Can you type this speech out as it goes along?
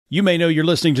You may know you're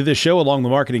listening to this show along the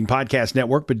Marketing Podcast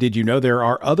Network, but did you know there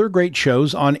are other great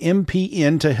shows on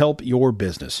MPN to help your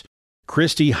business?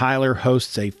 Christy Heiler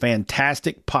hosts a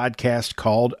fantastic podcast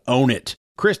called Own It.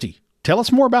 Christy, tell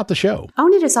us more about the show.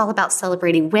 Own It is all about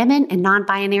celebrating women and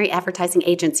non-binary advertising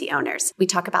agency owners. We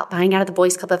talk about buying out of the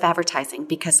Boys Club of Advertising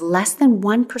because less than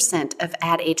 1% of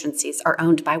ad agencies are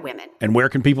owned by women. And where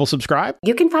can people subscribe?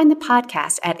 You can find the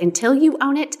podcast at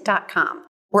untilyouownit.com.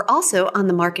 We're also on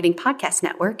the Marketing Podcast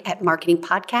Network at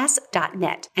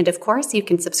marketingpodcast.net. And of course, you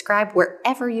can subscribe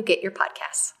wherever you get your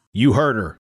podcasts. You heard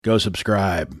her. Go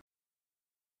subscribe.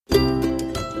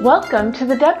 Welcome to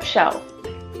The Deb Show.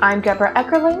 I'm Deborah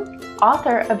Eckerling,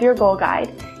 author of Your Goal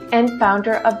Guide and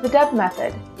founder of the Deb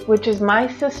Method, which is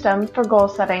my system for goal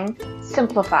setting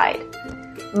simplified.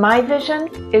 My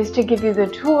vision is to give you the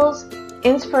tools,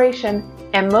 inspiration,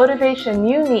 and motivation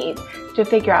you need to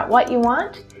figure out what you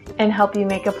want and help you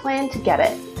make a plan to get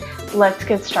it. Let's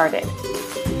get started.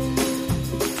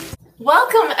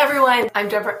 Welcome, everyone. I'm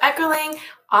Deborah Eckerling,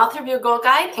 author of Your Goal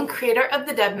Guide and creator of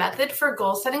the Deb Method for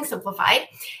Goal Setting Simplified.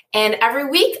 And every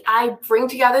week, I bring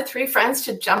together three friends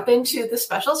to jump into the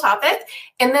special topic.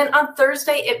 And then on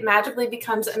Thursday, it magically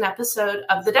becomes an episode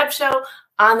of The Deb Show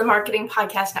on the Marketing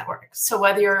Podcast Network. So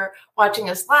whether you're watching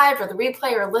us live or the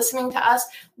replay or listening to us,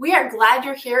 we are glad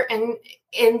you're here. And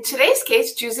in today's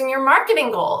case, choosing your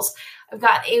marketing goals. I've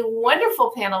got a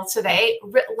wonderful panel today,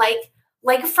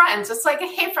 like friends. It's like,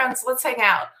 hey, friends, let's hang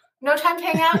out. No time to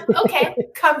hang out? Okay,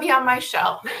 come be on my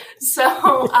show.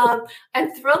 So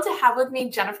I'm thrilled to have with me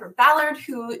Jennifer Ballard,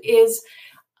 who is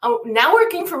now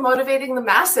working for Motivating the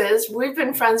Masses. We've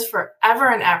been friends forever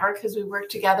and ever because we work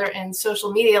together in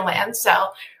social media land.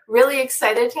 So really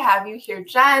excited to have you here,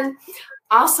 Jen.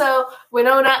 Also,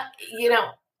 Winnona,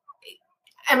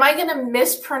 am I going to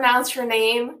mispronounce your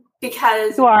name?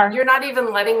 Because you're not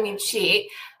even letting me cheat.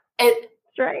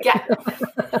 Right. Yeah.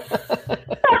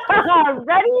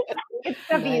 Ready? It's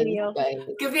Gavigilio.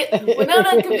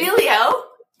 Winnona Gavigilio.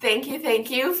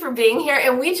 Thank you for being here.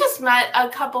 And we just met a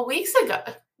couple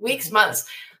months.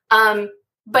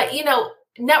 But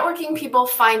networking people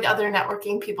find other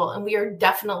networking people, and we are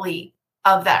definitely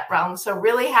of that realm. So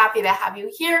really happy to have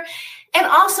you here. And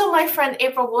also my friend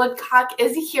April Woodcock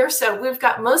is here. So we've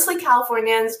got mostly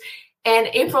Californians, and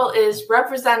April is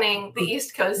representing the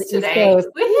East Coast today. East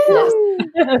Coast.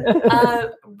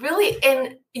 Yes. Really,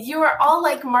 and you are all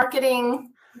like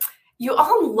marketing. You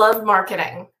all love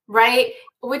marketing, right?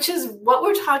 Which is what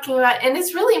we're talking about. And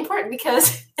it's really important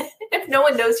because if no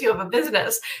one knows you have a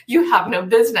business, you have no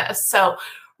business. So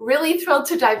really thrilled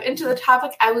to dive into the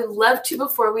topic. I would love to,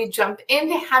 before we jump in,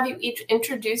 to have you each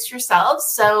introduce yourselves.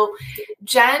 So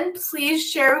Jen, please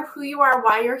share who you are,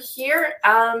 why you're here,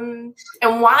 and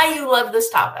why you love this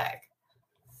topic.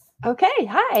 Okay.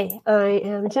 Hi, I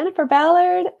am Jennifer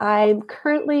Ballard. I'm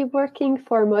currently working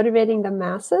for Motivating the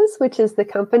Masses, which is the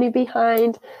company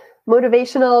behind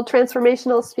motivational,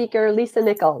 transformational speaker Lisa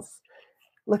Nichols.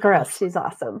 Look her up. She's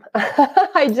awesome.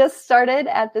 I just started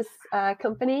at this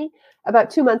company about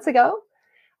 2 months ago.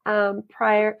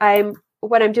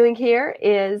 What I'm doing here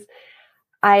is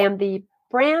I am the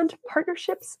brand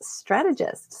partnerships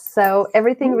strategist. So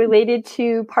everything related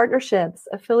to partnerships,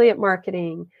 affiliate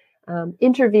marketing,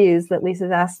 interviews that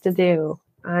Lisa's asked to do.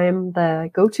 I'm the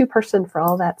go-to person for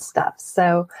all that stuff.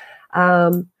 So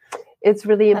it's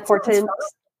really important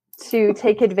to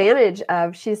take advantage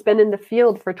of. She's been in the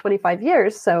field for 25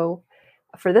 years. So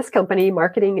for this company,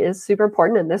 marketing is super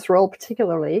important in this role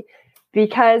particularly,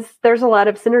 because there's a lot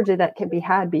of synergy that can be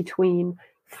had between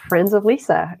friends of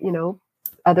Lisa,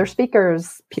 other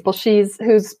speakers, people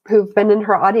who've been in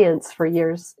her audience for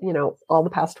years, all the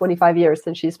past 25 years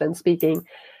since she's been speaking.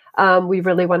 We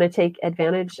really want to take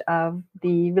advantage of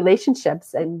the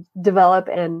relationships and develop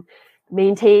and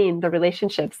maintain the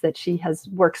relationships that she has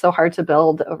worked so hard to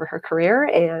build over her career.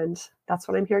 And that's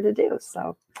what I'm here to do.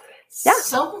 So, yeah.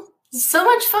 So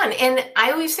much fun. And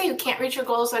I always say you can't reach your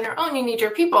goals on your own. You need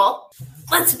your people.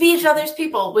 Let's be each other's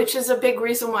people, which is a big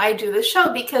reason why I do this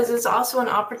show, because it's also an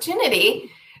opportunity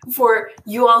for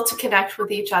you all to connect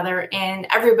with each other and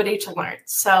everybody to learn.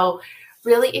 So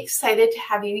really excited to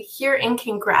have you here, and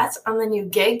congrats on the new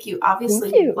gig. You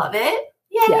obviously love it.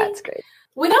 Yay. Yeah, it's great.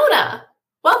 Winnona,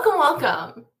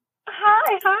 welcome.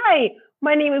 Hi.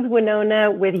 My name is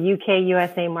Winnona with UK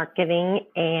USA Marketing,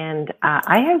 and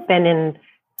I have been in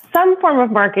some form of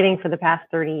marketing for the past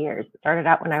 30 years. It started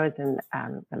out when I was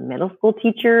a middle school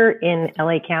teacher in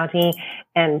LA County.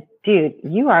 And dude,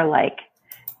 you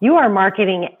are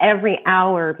marketing every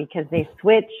hour because they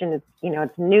switch, and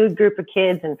it's a new group of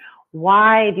kids, and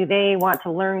why do they want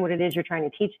to learn what it is you're trying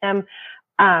to teach them?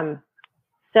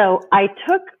 So I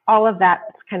took all of that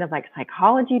kind of like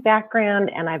psychology background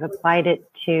and I've applied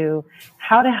it to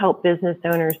how to help business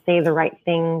owners say the right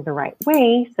thing the right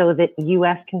way so that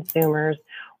U.S. consumers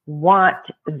want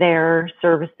their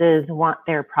services, want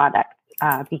their products,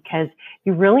 because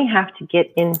you really have to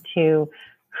get into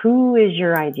who is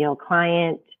your ideal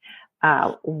client,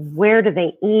 where do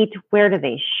they eat, where do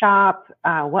they shop,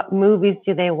 what movies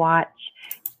do they watch,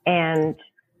 and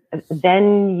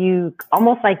then you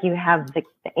almost like you have the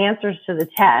answers to the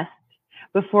test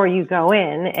before you go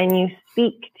in and you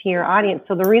speak to your audience.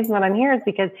 So the reason that I'm here is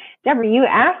because, Deborah, you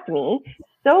asked me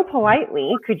so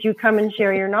politely, could you come and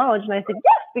share your knowledge? And I said,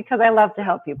 yes, because I love to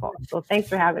help people. So thanks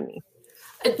for having me.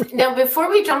 Now, before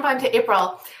we jump on to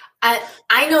April,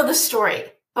 I know the story,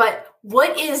 but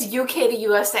what is UK to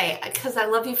USA? Because I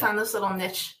love you found this little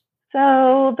niche.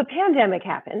 So the pandemic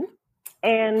happened.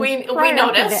 And we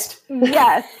noticed.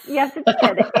 Yes, it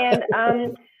did.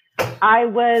 And I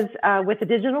was with a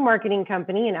digital marketing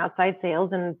company in outside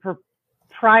sales. And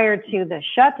prior to the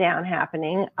shutdown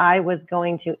happening, I was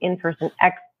going to in-person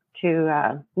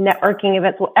networking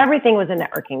events. Well, everything was a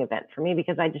networking event for me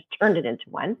because I just turned it into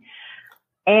one.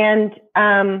 And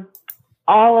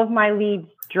all of my leads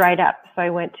dried up. So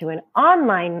I went to an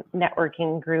online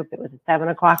networking group. It was at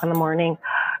 7:00 in the morning.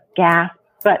 Gasp.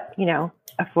 But,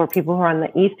 for people who are on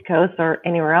the East Coast or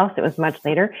anywhere else, it was much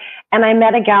later. And I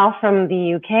met a gal from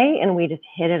the UK and we just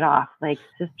hit it off like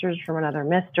sisters from another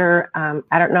mister.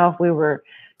 I don't know if we were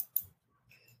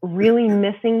really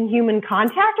missing human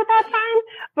contact at that time,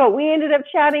 but we ended up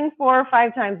chatting 4 or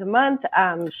 5 times a month.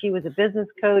 She was a business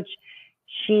coach.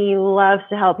 She loves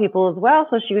to help people as well.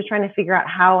 So she was trying to figure out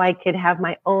how I could have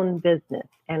my own business.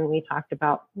 And we talked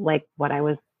about like what I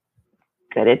was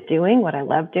good at doing, what I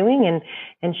love doing.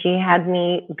 And she had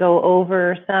me go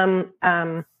over some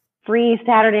free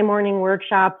Saturday morning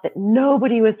workshop that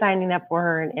nobody was signing up for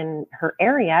her in her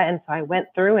area. And so I went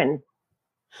through and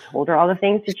told her all the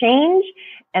things to change.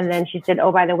 And then she said,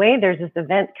 oh, by the way, there's this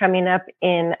event coming up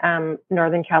in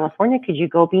Northern California. Could you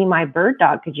go be my bird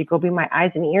dog? Could you go be my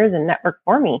eyes and ears and network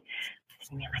for me? I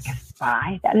said, you mean like a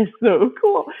spy? That is so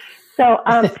cool. So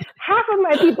half of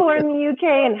my people are in the UK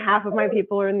and half of my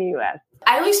people are in the US.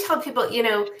 I always tell people,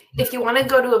 if you want to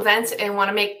go to events and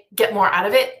want to get more out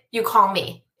of it, you call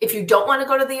me. If you don't want to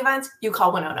go to the events, you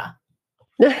call Winnona.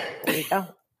 There you go.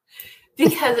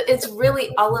 Because it's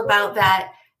really all about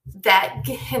that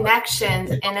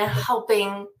connection and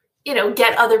helping,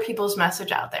 get other people's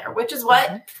message out there, which is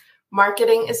what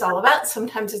marketing is all about.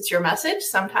 Sometimes it's your message.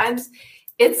 Sometimes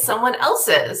it's someone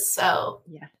else's. So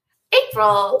yeah.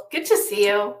 April, good to see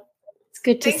you. It's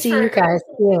good to see you guys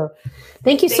too.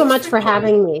 Thank you so much for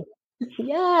having me.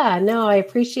 Yeah, no, I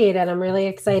appreciate it. I'm really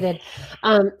excited.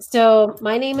 So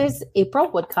my name is April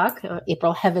Woodcock,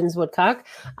 April Heavens Woodcock.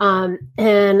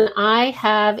 And I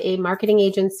have a marketing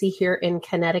agency here in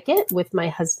Connecticut with my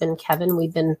husband, Kevin.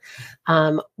 We've been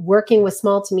working with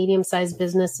small to medium-sized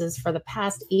businesses for the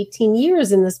past 18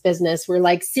 years in this business. We're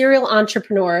like serial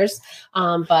entrepreneurs,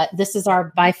 but this is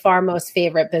our by far most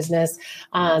favorite business,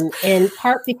 in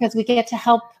part because we get to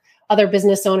help other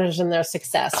business owners and their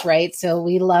success, right? So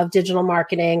we love digital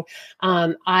marketing.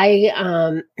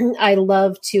 I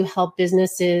love to help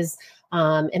businesses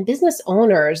and business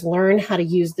owners learn how to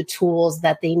use the tools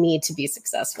that they need to be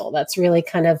successful. That's really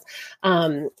kind of,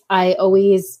 I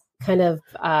always kind of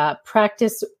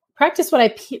practice what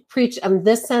I preach in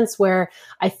this sense, where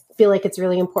I feel like it's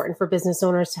really important for business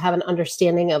owners to have an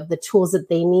understanding of the tools that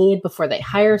they need before they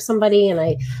hire somebody. And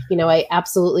I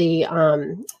absolutely,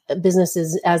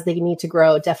 businesses as they need to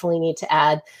grow, definitely need to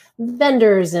add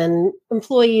vendors and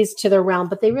employees to their realm,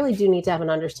 but they really do need to have an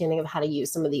understanding of how to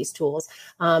use some of these tools.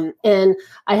 And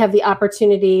I have the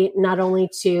opportunity not only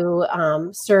to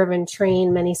serve and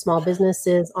train many small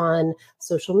businesses on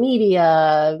social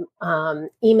media,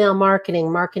 email marketing,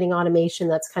 marketing automation.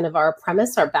 That's kind of our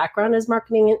premise. Our background is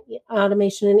marketing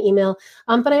automation and email.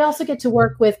 But I also get to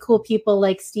work with cool people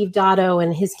like Steve Dotto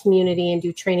and his community and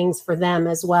do trainings for them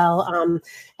as well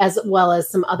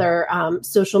as some other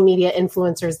social media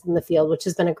influencers in the field, which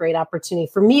has been a great opportunity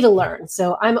for me to learn.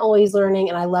 So I'm always learning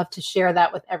and I love to share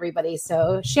that with everybody.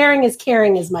 So sharing is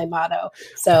caring is my motto.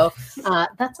 So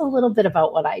that's a little bit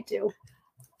about what I do.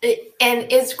 And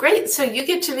it's great. So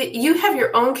you have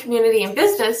your own community and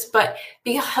business, but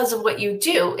because of what you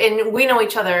do, and we know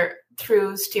each other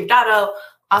through Steve Dotto,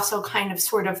 also kind of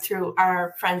sort of through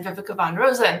our friend Vivica Von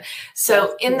Rosen.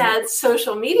 So in that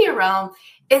social media realm,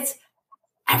 it's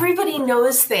everybody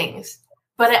knows things,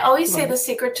 But I always say the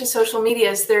secret to social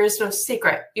media is there is no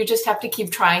secret. You just have to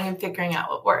keep trying and figuring out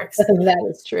what works. That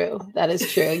is true. That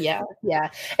is true. Yeah.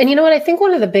 Yeah. And you know what? I think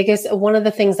one of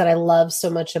the things that I love so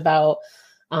much about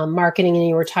marketing, and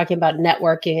you were talking about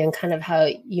networking and kind of how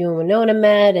you and Winnona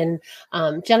met, and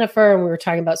Jennifer, and we were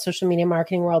talking about social media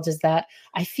marketing world, is that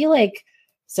I feel like,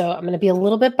 so I'm going to be a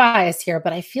little bit biased here,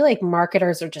 but I feel like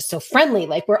marketers are just so friendly.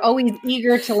 Like we're always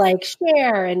eager to like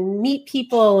share and meet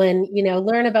people and,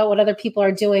 learn about what other people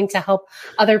are doing to help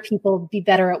other people be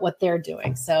better at what they're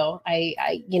doing. So I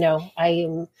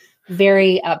am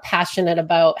very passionate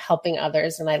about helping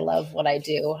others, and I love what I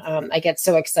do. I get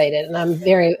so excited, and I'm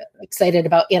very excited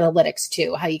about analytics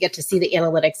too, how you get to see the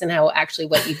analytics and how actually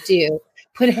what you do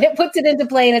puts it into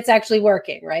play and it's actually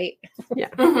working, right? Yeah.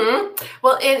 Mm-hmm.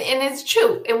 Well, and it's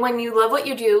true. And when you love what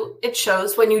you do, it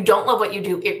shows. When you don't love what you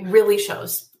do, it really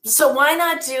shows. So why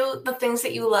not do the things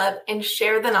that you love and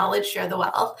share the knowledge, share the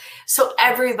wealth, so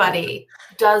everybody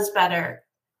does better,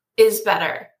 is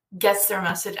better, gets their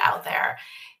message out there.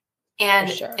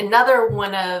 And another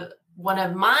one of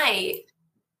my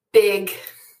big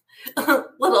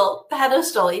little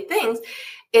pedestal-y things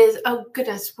is, oh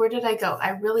goodness, where did I go?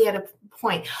 I really had a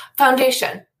point.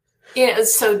 Foundation.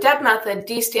 So DEB method,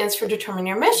 D stands for determine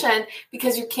your mission,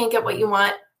 because you can't get what you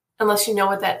want unless you know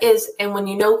what that is. And when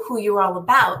you know who you're all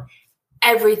about,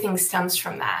 everything stems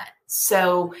from that.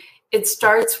 So it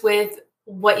starts with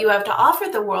what you have to offer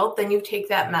the world. Then you take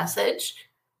that message,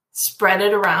 spread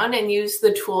it around, and use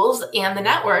the tools and the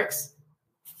networks.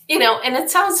 And it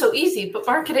sounds so easy, but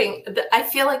marketing, I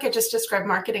feel like I just described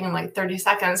marketing in like 30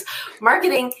 seconds.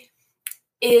 Marketing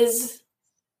is,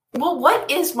 what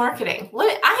is marketing?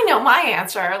 I know my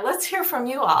answer. Let's hear from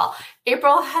you all.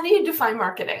 April, how do you define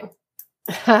marketing?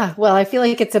 Well, I feel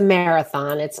like it's a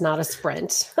marathon. It's not a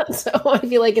sprint. So I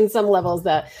feel like in some levels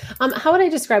that, how would I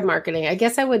describe marketing? I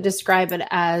guess I would describe it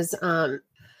as,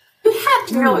 you had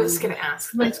to know I was going to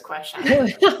ask this question. like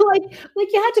you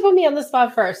had to put me on the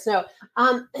spot first. No,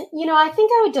 I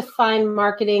think I would define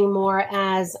marketing more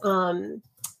as,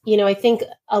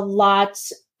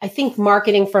 I think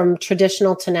marketing from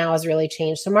traditional to now has really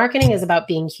changed. So marketing is about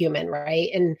being human, right?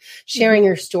 And sharing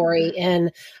your story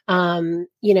and,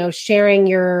 sharing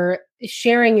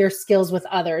your skills with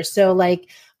others. So like,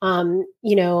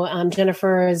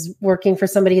 Jennifer is working for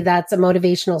somebody that's a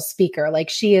motivational speaker. Like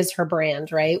she is her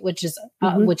brand, right? Which is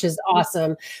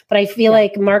awesome. But I feel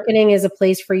like marketing is a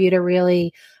place for you to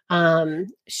really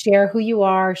share who you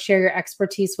are, share your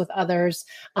expertise with others.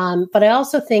 But I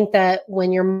also think that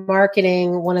when you're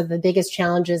marketing, one of the biggest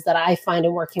challenges that I find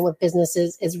in working with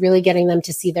businesses is really getting them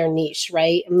to see their niche,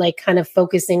 right? And like kind of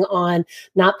focusing on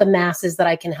not the masses that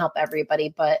I can help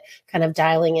everybody, but kind of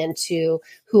dialing into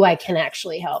who I can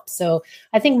actually help. So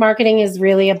I think marketing is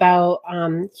really about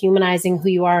humanizing who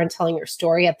you are and telling your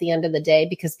story at the end of the day,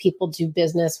 because people do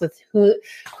business with who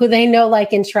they know,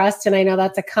 like, and trust. And I know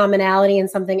that's a commonality and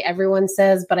something everyone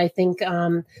says, but I think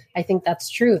that's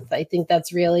truth. I think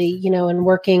that's really, in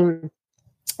working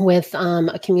with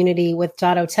a community with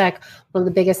Dotto Tech, one of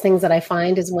the biggest things that I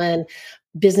find is when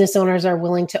business owners are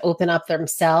willing to open up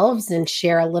themselves and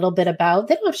share a little bit about,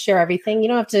 they don't have to share everything. You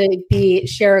don't have to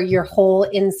share your whole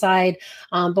inside.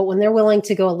 But when they're willing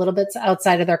to go a little bit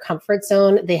outside of their comfort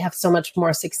zone, they have so much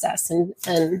more success.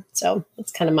 And so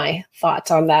that's kind of my thoughts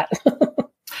on that.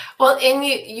 Well, and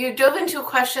you dove into a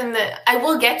question that I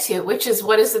will get to, which is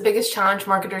what is the biggest challenge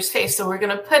marketers face? So we're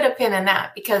going to put a pin in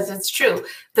that, because it's true.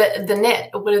 The niche,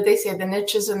 what did they say? The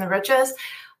niches and the riches.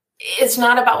 It's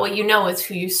not about what you know, it's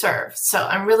who you serve. So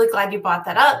I'm really glad you brought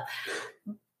that up.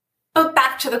 But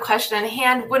back to the question at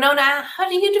hand, Winnona, how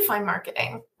do you define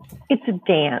marketing? It's a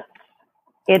dance.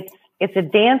 It's a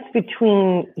dance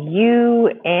between you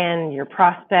and your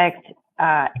prospect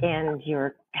and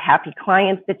your happy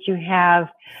clients that you have.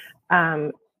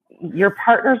 Your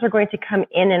partners are going to come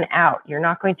in and out. You're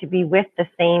not going to be with the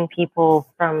same people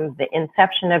from the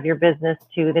inception of your business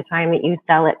to the time that you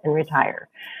sell it and retire.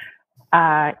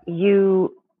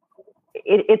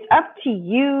 It's up to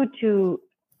you to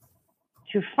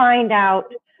find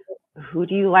out, who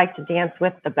do you like to dance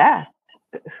with the best?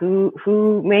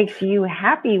 Who makes you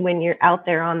happy when you're out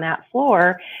there on that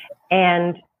floor?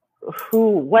 And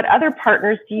what other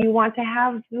partners do you want to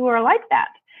have who are like that?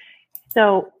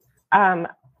 So,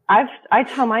 I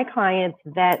tell my clients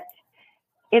that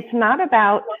it's not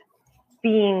about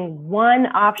being one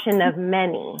option of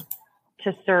many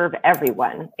to serve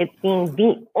everyone. It's being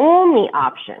the only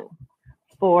option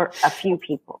for a few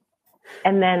people,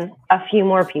 and then a few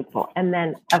more people, and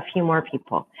then a few more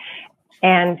people.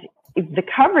 And the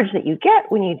coverage that you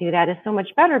get when you do that is so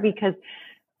much better, because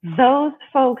those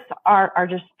folks are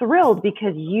just thrilled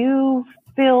because you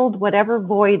filled whatever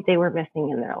void they were missing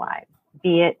in their lives,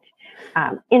 be it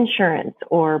insurance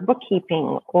or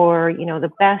bookkeeping or,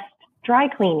 the best dry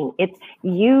cleaning. It's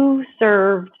you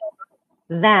served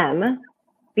them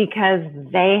because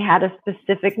they had a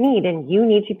specific need, and you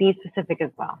need to be specific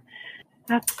as well.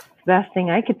 That's the best thing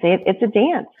I could say. It's a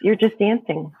dance. You're just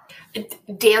dancing.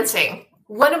 Dancing.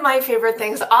 One of my favorite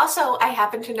things. Also, I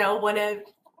happen to know one of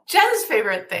Jen's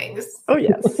favorite things. Oh,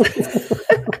 yes.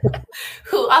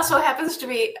 Who also happens to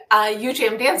be a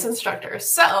UJAM dance instructor.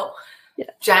 So, yeah.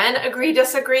 Jen, agree,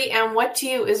 disagree, and what to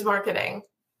you is marketing?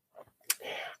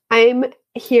 I'm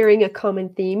hearing a common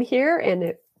theme here, and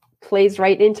it plays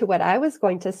right into what I was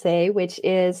going to say, which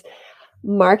is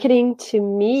marketing to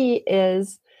me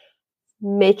is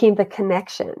making the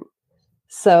connection.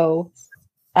 So,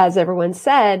 as everyone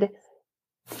said,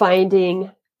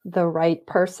 finding the right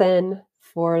person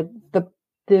for the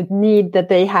need that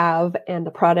they have and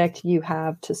the product you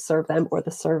have to serve them, or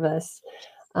the service,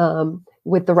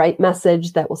 with the right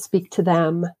message that will speak to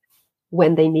them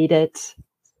when they need it,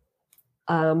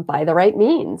 by the right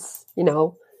means,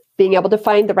 being able to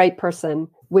find the right person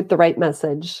with the right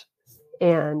message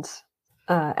and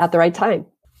at the right time.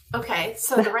 Okay,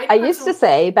 so the right I used to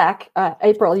say back,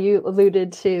 April, you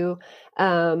alluded to,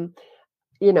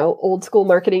 old school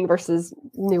marketing versus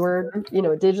newer,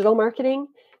 digital marketing.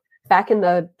 Back in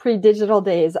the pre-digital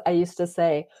days, I used to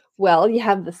say, well, you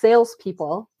have the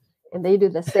salespeople and they do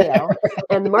the sale,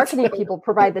 and the marketing people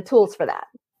provide the tools for that.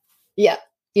 Yeah.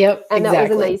 Yep. And exactly.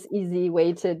 That was a nice, easy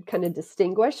way to kind of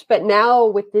distinguish. But now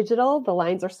with digital, the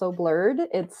lines are so blurred.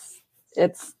 It's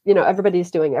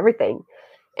everybody's doing everything.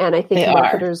 And I think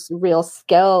marketers' real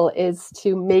skill is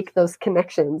to make those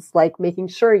connections, like making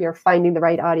sure you're finding the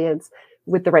right audience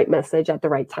with the right message at the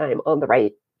right time on the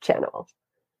right channel.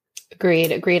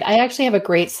 Agreed. I actually have a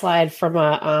great slide from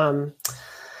a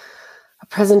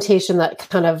presentation that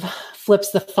kind of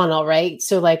flips the funnel, right?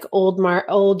 So like old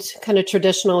kind of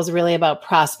traditional is really about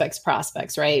prospects,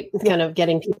 right? Yeah. Kind of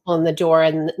getting people in the door,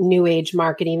 and new age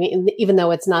marketing, even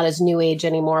though it's not as new age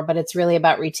anymore, but it's really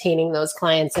about retaining those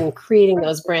clients and creating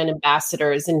those brand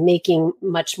ambassadors and making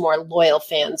much more loyal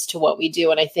fans to what we do.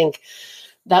 And I think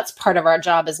that's part of our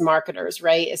job as marketers,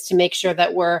 right? Is to make sure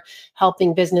that we're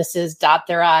helping businesses dot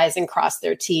their I's and cross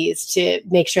their T's to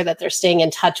make sure that they're staying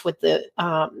in touch with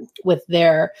with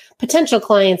their potential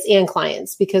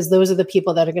clients, because those are the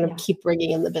people that are going to keep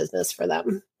bringing in the business for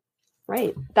them.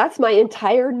 Right. That's my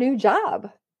entire new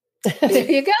job.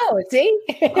 There you go. See,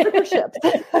 partnerships.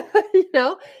 They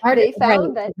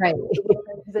found that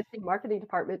the existing marketing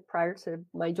department prior to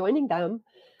my joining them,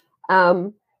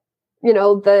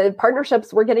 the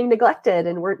partnerships were getting neglected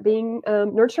and weren't being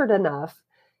nurtured enough.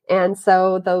 And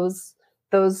so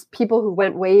those people who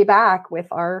went way back with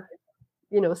our,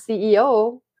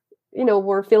 CEO,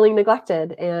 were feeling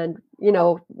neglected. And,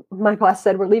 my boss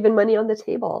said, we're leaving money on the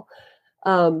table.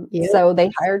 So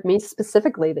they hired me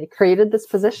specifically. They created this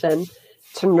position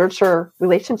to nurture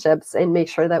relationships and make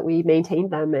sure that we maintained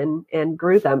them and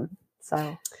grew them.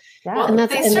 So, yeah. Well,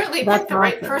 they certainly picked the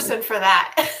right person for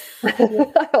that.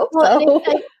 I hope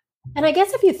so. And I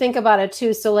guess if you think about it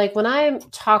too, so like when I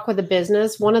talk with a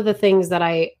business, one of the things that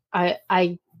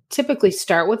I typically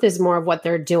start with is more of what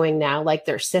they're doing now, like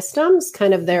their systems,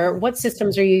 kind of what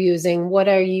systems are you using? What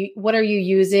are you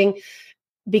using?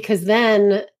 Because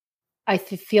then I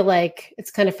feel like it's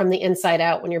kind of from the inside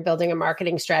out when you're building a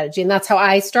marketing strategy. And that's how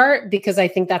I start, because I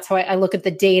think that's how I look at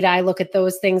the data. I look at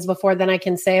those things before then I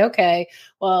can say, okay,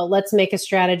 well, let's make a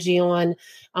strategy on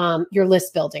your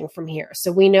list building from here.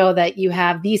 So we know that you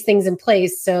have these things in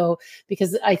place. So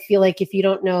because I feel like if you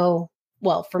don't know,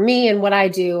 well, for me and what I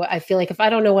do, I feel like if I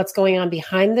don't know what's going on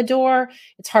behind the door,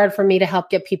 it's hard for me to help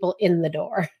get people in the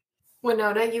door.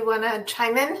 Winnona, you want to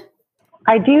chime in?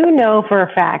 I do know for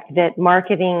a fact that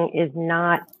marketing is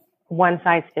not one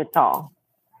size fits all.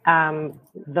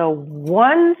 The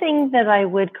one thing that I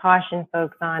would caution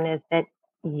folks on is that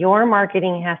your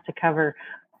marketing has to cover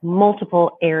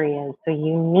multiple areas. So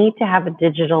you need to have a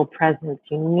digital presence.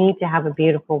 You need to have a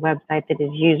beautiful website that is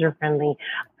user-friendly.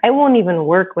 I won't even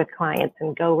work with clients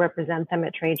and go represent them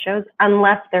at trade shows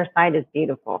unless their site is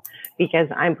beautiful, because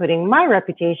I'm putting my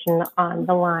reputation on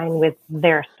the line with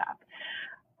their stuff.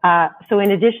 So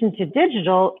in addition to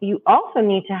digital, you also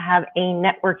need to have a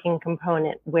networking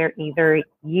component where either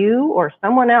you or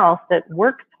someone else that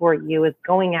works for you is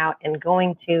going out and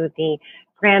going to the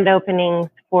grand openings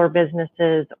for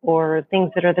businesses or things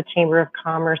that are the Chamber of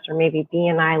Commerce or maybe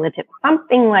B&I, Lit,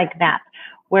 something like that,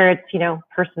 where it's,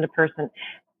 person to person.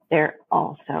 There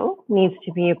also needs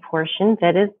to be a portion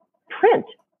that is print.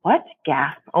 what?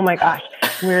 Gasp. Oh my gosh,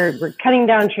 we're cutting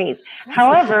down trees.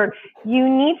 However, you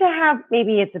need to have,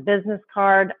 maybe it's a business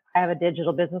card. I have a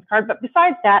digital business card, but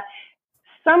besides that,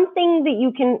 something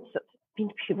that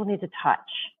people need to touch.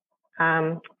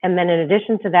 And then in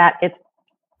addition to that, it's,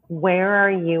 where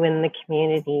are you in the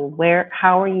community?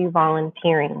 How are you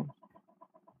volunteering?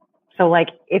 So like,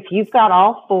 if you've got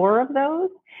all 4 of those,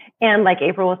 and like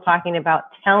April was talking about,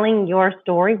 telling your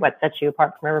story, what sets you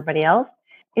apart from everybody else,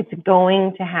 it's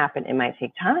going to happen. It might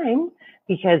take time,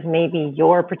 because maybe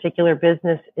your particular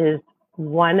business is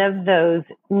one of those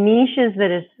niches that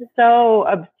is so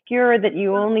obscure that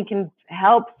you only can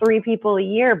help 3 people a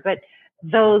year, but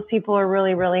those people are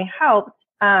really, really helped.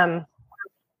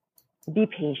 Be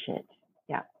patient.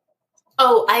 Yeah.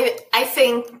 Oh, I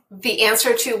think the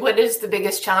answer to what is the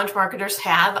biggest challenge marketers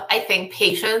have, I think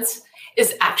patience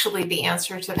is actually the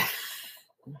answer to that.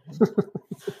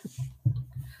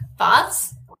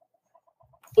 Thoughts?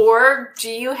 Or do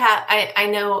you have, I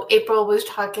know April was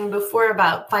talking before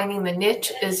about finding the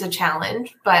niche is a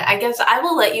challenge, but I guess I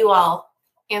will let you all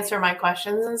answer my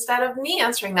questions instead of me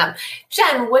answering them.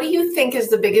 Jen, what do you think is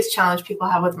the biggest challenge people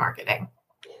have with marketing?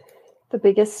 The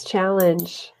biggest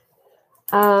challenge.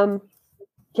 Yeah,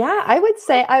 I would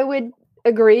say I would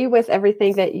agree with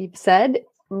everything that you've said,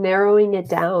 narrowing it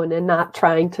down and not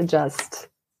trying to just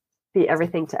be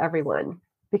everything to everyone,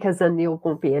 because then you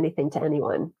won't be anything to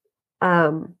anyone.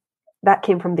 That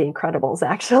came from The Incredibles,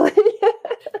 actually.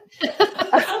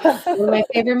 One of my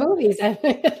favorite movies.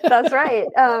 That's right.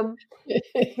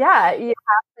 Yeah, you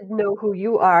have to know who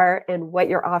you are and what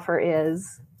your offer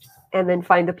is, and then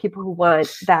find the people who want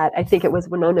that. I think it was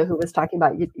Winnona who was talking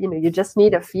about, you know, you just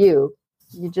need a few.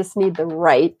 You just need the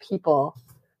right people.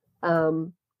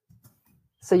 So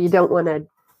you don't want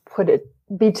to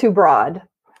be too broad,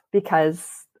 because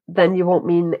then you won't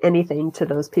mean anything to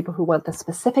those people who want the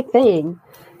specific thing.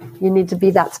 You need to be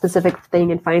that specific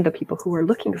thing and find the people who are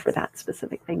looking for that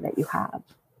specific thing that you have.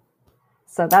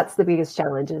 So that's the biggest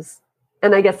challenges.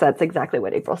 And I guess that's exactly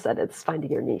what April said. It's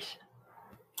finding your niche.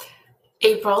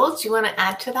 April, do you want to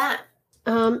add to that?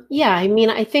 Yeah, I mean,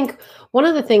 I think one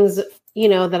of the things, you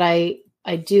know, that I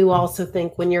do also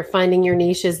think when you're finding your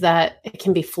niche is that it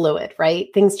can be fluid,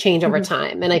 right? Things change over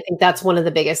time. And I think that's one of the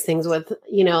biggest things with,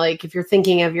 you know, like if you're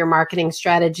thinking of your marketing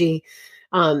strategy,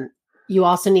 you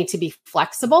also need to be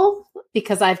flexible,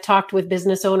 because I've talked with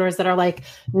business owners that are like,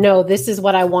 no, this is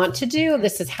what I want to do.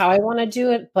 This is how I want to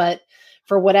do it. But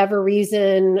for whatever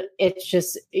reason, it's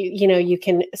just, you know, you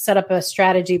can set up a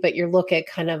strategy, but you look at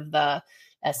kind of the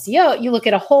SEO, you look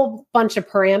at a whole bunch of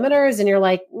parameters and you're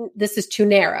like, this is too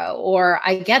narrow, or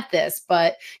I get this,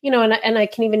 but, you know, and I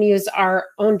can even use our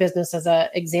own business as an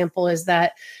example, is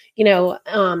that, you know,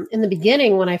 in the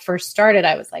beginning, when I first started,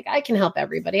 I was like, I can help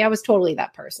everybody. I was totally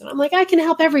that person. I'm like, I can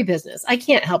help every business. I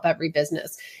can't help every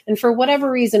business. And for whatever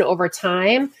reason, over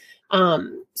time,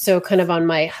 so kind of on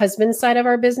my husband's side of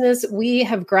our business, we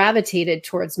have gravitated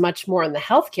towards much more in the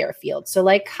healthcare field. So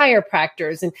like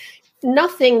chiropractors, and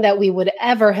nothing that we would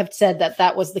ever have said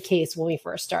that was the case when we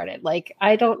first started. Like,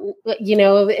 I don't, you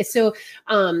know, so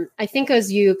I think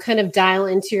as you kind of dial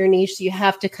into your niche, you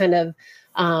have to kind of,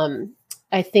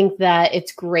 I think that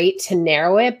it's great to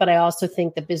narrow it, but I also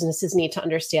think that businesses need to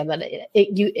understand that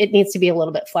it needs to be a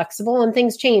little bit flexible, and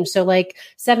things change. So like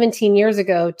 17 years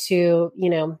ago to, you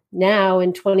know, now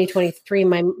in 2023,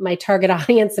 my target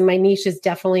audience and my niche is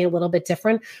definitely a little bit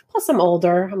different. Plus I'm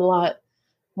older. I'm a lot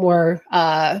more,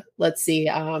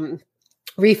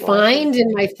 refined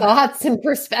in my thoughts and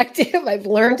perspective. I've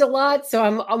learned a lot. So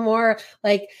I'm more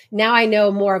like, now I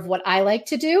know more of what I like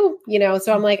to do, you know,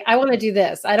 so I'm like, I want to do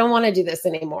this. I don't want to do this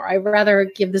anymore. I'd rather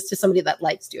give this to somebody that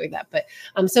likes doing that. But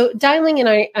so dialing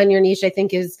in on your niche, I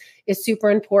think is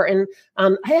super important.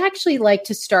 I actually like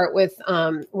to start with,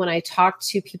 when I talk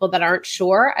to people that aren't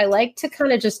sure, I like to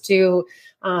kind of just do,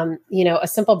 you know, a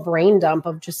simple brain dump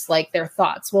of just like their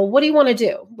thoughts. Well, what do you want to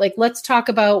do? Like, let's talk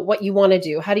about what you want to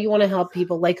do. How do you want to help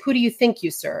people? Like, who do you think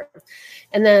you serve?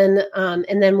 And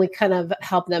then we kind of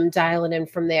help them dial it in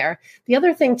from there. The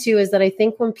other thing too, is that I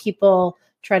think when people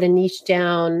try to niche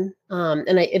down,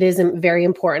 it isn't very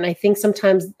important. I think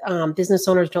sometimes business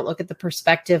owners don't look at the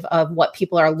perspective of what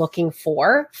people are looking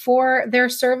for their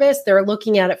service. They're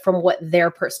looking at it from what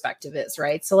their perspective is,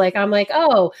 right? So like, I'm like,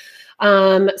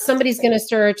 somebody's going to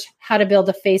search how to build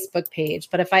a Facebook page.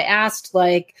 But if I asked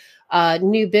like a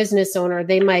new business owner,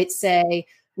 they might say,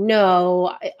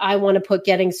 no, I want to put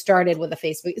getting started with a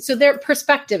Facebook. So their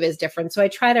perspective is different. So I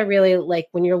try to really, like,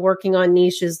 when you're working on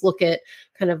niches, look at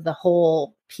kind of the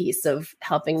whole piece of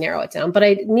helping narrow it down. But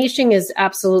niching is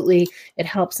absolutely, it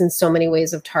helps in so many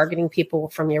ways of targeting people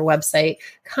from your website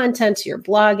content to your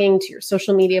blogging, to your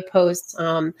social media posts.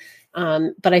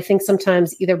 But I think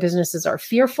sometimes either businesses are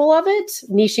fearful of it,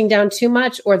 niching down too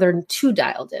much, or they're too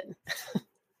dialed in.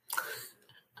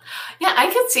 Yeah,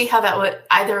 I could see how that would,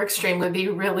 either extreme would be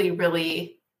really,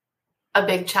 really a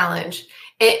big challenge.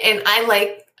 And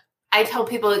I tell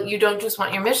people, you don't just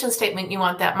want your mission statement, you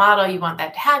want that motto, you want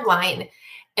that tagline.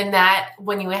 And that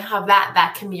when you have that,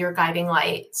 that can be your guiding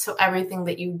light. So everything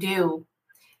that you do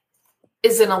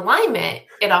is in alignment.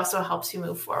 It also helps you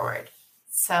move forward.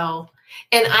 So,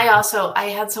 and I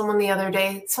had someone the other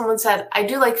day, someone said, I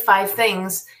do like 5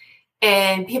 things.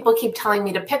 And people keep telling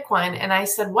me to pick one. And I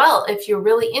said, well, if you're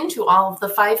really into all of the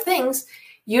 5 things,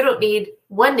 you don't need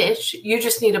one niche. You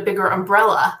just need a bigger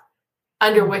umbrella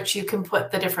under which you can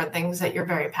put the different things that you're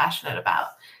very passionate about.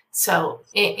 So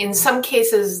in some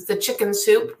cases, the chicken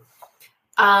soup,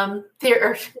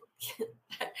 there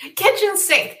kitchen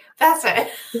sink, that's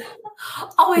it.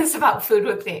 Always about food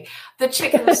with me. The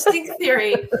chicken sink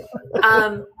theory,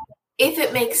 if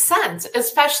it makes sense,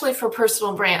 especially for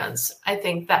personal brands, I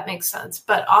think that makes sense.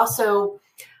 But also,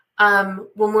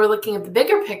 when we're looking at the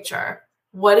bigger picture,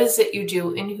 what is it you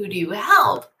do and who do you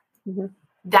help? Mm-hmm.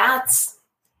 That's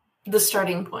the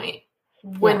starting point.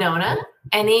 Yeah. Winnona,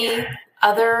 any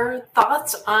other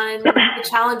thoughts on the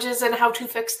challenges and how to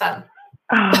fix them?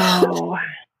 Oh,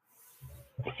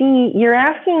 see, you're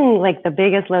asking like the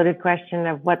biggest loaded question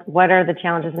of what are the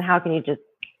challenges and how can you just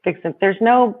fix them? There's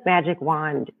no magic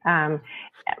wand.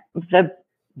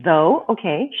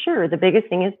 Okay, sure. The biggest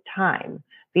thing is time,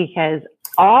 because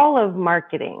all of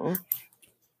marketing,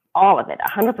 all of it,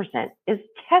 100% is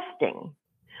testing.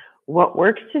 What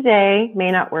works today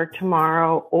may not work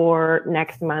tomorrow or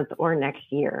next month or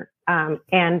next year.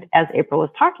 And as April was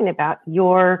talking about,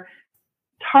 your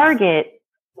target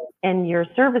and your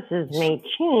services may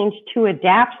change to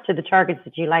adapt to the targets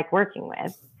that you like working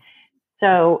with.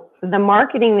 So the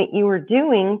marketing that you were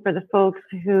doing for the folks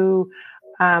who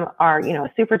are,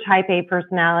 super type A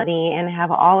personality and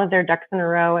have all of their ducks in a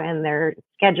row and their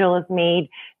schedule is made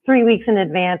 3 weeks in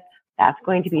advance, that's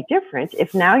going to be different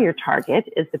if now your target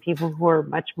is the people who are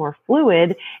much more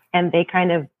fluid and they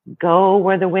kind of go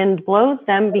where the wind blows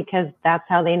them because that's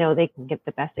how they know they can get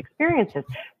the best experiences.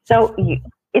 So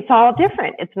it's all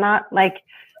different. It's not like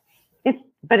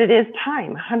but it is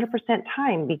time, 100%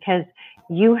 time, because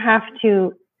you have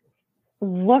to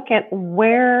look at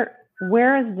where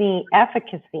is the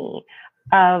efficacy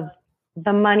of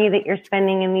the money that you're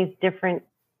spending in these different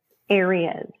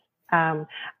areas.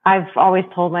 I've always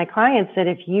told my clients that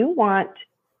if you want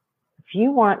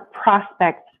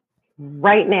prospects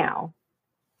right now,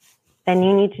 then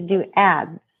you need to do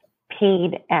ads,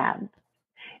 paid ads,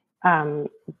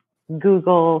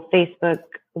 Google, Facebook,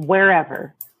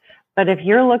 wherever. But if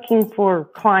you're looking for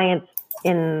clients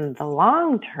in the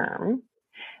long term,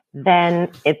 then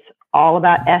it's all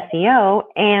about SEO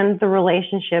and the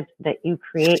relationships that you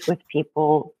create with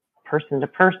people person to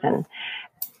person.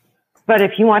 But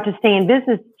if you want to stay in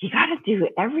business, you got to do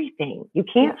everything. You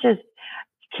can't just,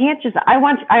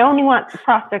 I only want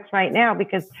prospects right now,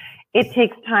 because it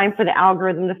takes time for the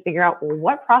algorithm to figure out, well,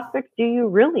 what prospects do you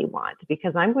really want?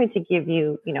 Because I'm going to give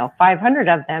you, 500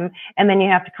 of them. And then you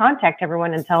have to contact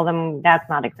everyone and tell them that's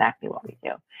not exactly what we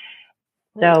do.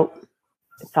 So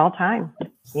it's all time.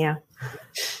 Yeah.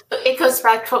 It goes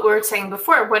back to what we were saying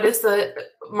before. What is the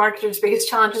marketer's biggest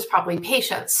challenge is probably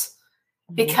patience,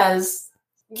 because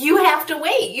you have to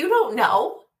wait. You don't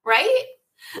know, right?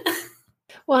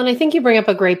 Well, and I think you bring up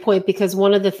a great point, because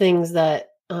one of the things that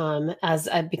as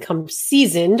I've become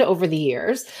seasoned over the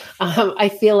years, I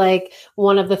feel like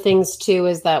one of the things too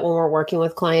is that when we're working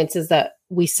with clients is that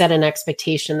we set an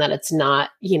expectation that it's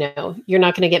not, you're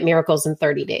not going to get miracles in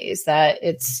 30 days, that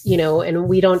it's, and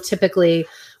we don't typically,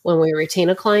 when we retain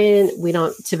a client, we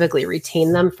don't typically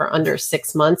retain them for under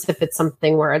 6 months. If it's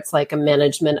something where it's like a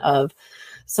management of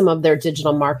some of their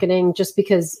digital marketing, just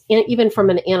because even from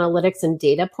an analytics and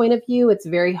data point of view, it's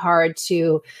very hard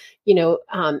to,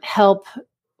 help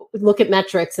look at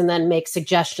metrics and then make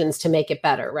suggestions to make it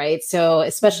better, right? So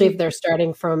especially if they're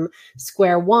starting from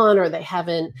square one, or they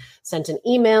haven't sent an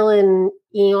email in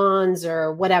eons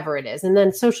or whatever it is. And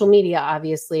then social media,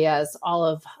 obviously, as all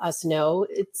of us know,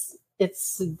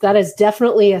 that is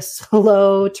definitely a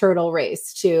slow turtle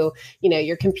race to,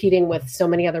 you're competing with so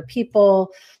many other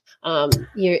people.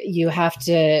 You have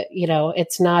to,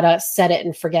 it's not a set it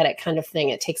and forget it kind of thing.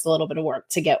 It takes a little bit of work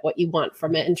to get what you want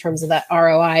from it in terms of that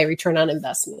ROI, return on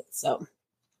investment. So,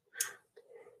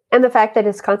 and the fact that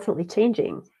it's constantly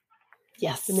changing.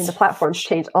 Yes. I mean, the platforms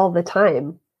change all the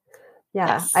time.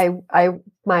 Yeah. Yes.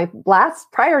 My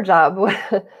prior job,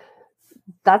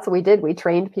 that's what we did. We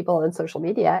trained people on social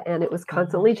media, and it was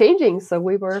constantly changing. So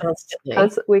we were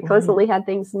constantly had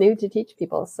things new to teach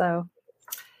people. So,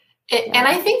 and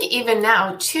I think even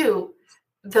now too,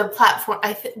 the platform,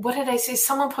 what did I see?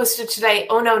 Someone posted today,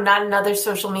 oh no, not another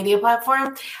social media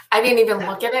platform. I didn't even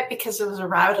look at it because it was a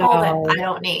rabbit hole that I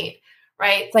don't need.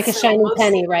 Right. It's like a shiny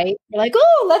penny, right? You're like,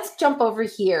 oh, let's jump over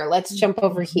here. Let's jump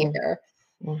over here.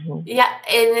 Mm-hmm. Yeah.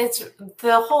 And it's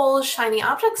the whole shiny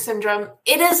object syndrome.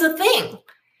 It is a thing.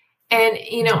 And,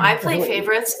 I play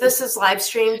favorites. This is live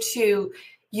streamed to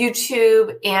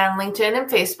YouTube and LinkedIn and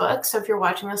Facebook. So if you're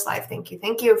watching this live, thank you.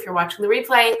 Thank you. If you're watching the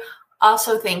replay,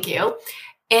 also thank you.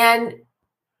 And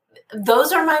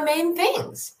those are my main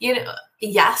things.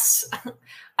 Yes.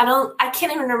 I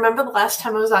can't even remember the last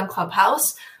time I was on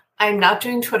Clubhouse. I'm not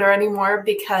doing Twitter anymore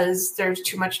because there's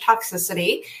too much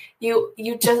toxicity. You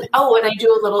just, and I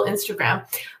do a little Instagram,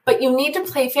 but you need to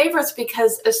play favorites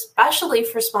because especially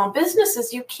for small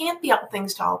businesses, you can't be all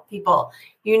things to all people.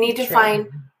 You need to find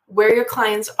where your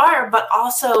clients are, but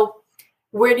also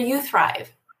where do you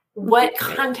thrive? What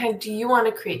content do you want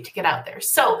to create to get out there?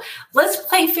 So let's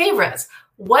play favorites.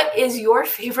 What is your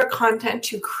favorite content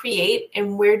to create,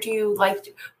 and where do you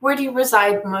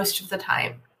reside most of the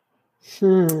time?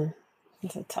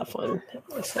 It's a tough one.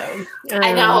 So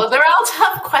I know they're all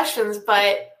tough questions,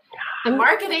 but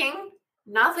marketing,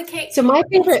 not the case. So my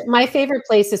favorite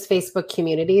place is Facebook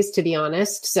communities, to be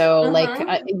honest. So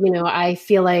I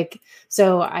feel like,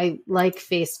 so I like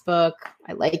Facebook.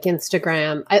 I like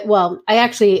Instagram.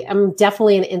 I'm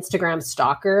definitely an Instagram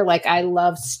stalker. Like I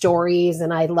love stories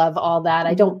and I love all that.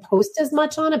 I don't post as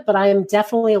much on it, but I am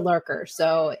definitely a lurker.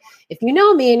 So if you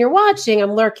know me and you're watching,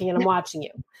 I'm lurking and I'm watching you.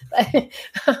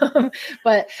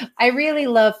 But I really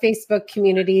love Facebook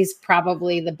communities,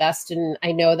 probably the best. And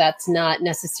I know that's not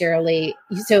necessarily,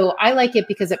 so I like it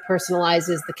because it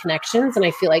personalizes the connections. And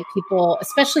I feel like people,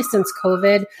 especially since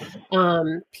COVID,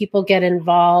 people get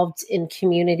involved in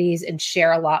communities and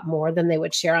share a lot more than they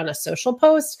would share on a social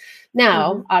post.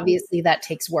 Now, obviously that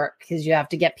takes work because you have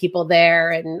to get people there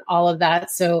and all of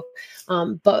that. So,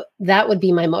 but that would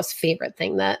be my most favorite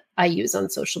thing that I use on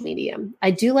social media.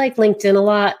 I do like LinkedIn a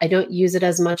lot. I don't use it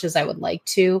as much as I would like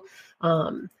to.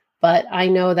 But I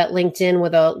know that LinkedIn,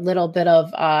 with a little bit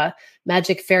of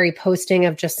magic fairy posting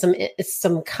of just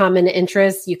some common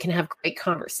interests, you can have great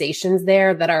conversations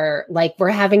there that are like we're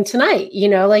having tonight.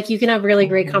 Like you can have really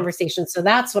great conversations. So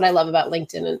that's what I love about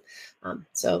LinkedIn. And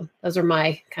so those are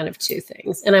my kind of two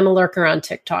things. And I'm a lurker on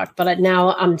TikTok, but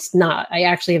now I'm not. I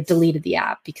actually have deleted the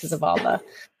app because of all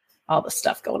the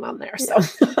stuff going on there. So.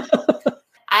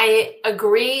 I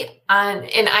agree and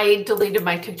I deleted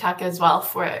my TikTok as well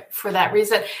for that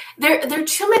reason. There are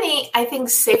too many, I think,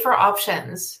 safer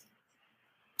options.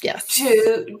 Yes.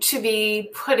 To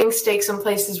be putting stakes in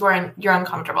places where you're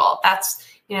uncomfortable. That's,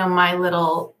 my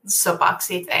little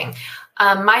soapboxy thing.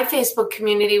 My Facebook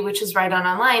community, which is Right On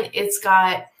Online, it's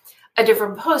got a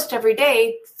different post every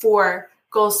day for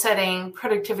goal setting,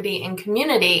 productivity, and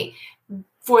community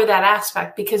for that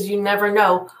aspect, because you never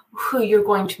know who you're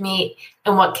going to meet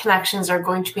and what connections are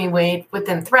going to be made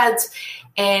within threads.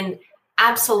 And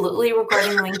absolutely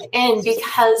regarding LinkedIn,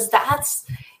 because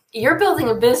you're building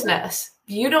a business.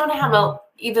 If you don't have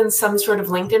even some sort of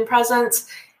LinkedIn presence,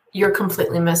 you're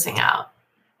completely missing out.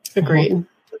 Agreed.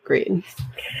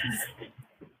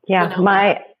 Yeah,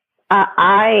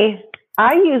 I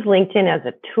use LinkedIn as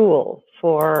a tool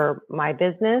for my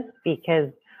business,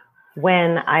 because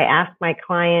when I ask my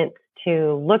clients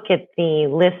to look at the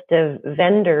list of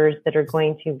vendors that are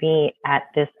going to be at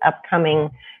this upcoming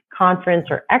conference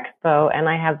or expo, and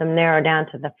I have them narrow down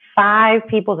to the 5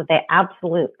 people that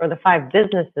the 5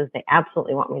 businesses they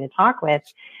absolutely want me to talk with,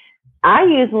 I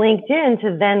use LinkedIn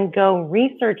to then go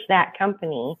research that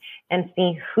company and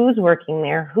see who's working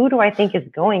there, who do I think is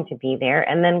going to be there,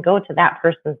 and then go to that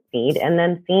person's feed and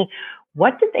then see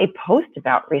what did they post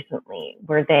about recently?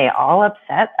 Were they all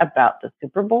upset about the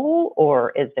Super Bowl,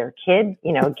 or is their kid,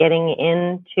 getting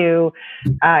into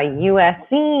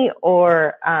USC,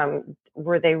 or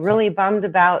were they really bummed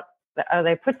about?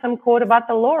 They put some quote about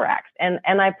the Lorax, and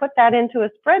I put that into a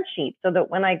spreadsheet so that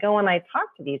when I go and I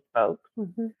talk to these folks,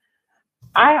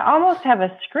 I almost have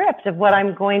a script of what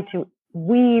I'm going to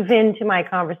weave into my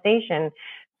conversation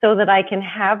so that I can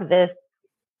have this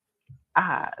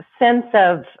sense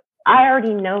of I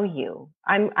already know you.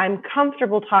 I'm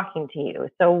comfortable talking to you.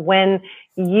 So when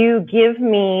you give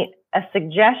me a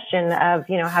suggestion of,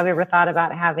 have you ever thought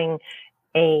about having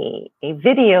a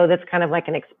video that's kind of like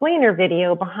an explainer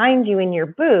video behind you in your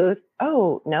booth?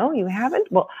 Oh, no, you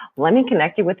haven't? Well, let me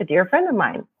connect you with a dear friend of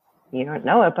mine. You don't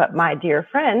know it, but my dear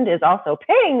friend is also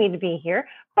paying me to be here,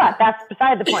 but that's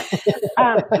beside the point.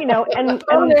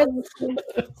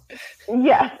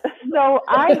 Yes. So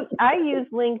I use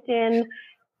LinkedIn.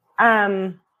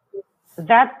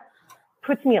 That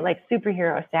puts me at like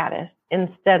superhero status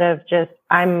instead of just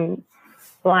I'm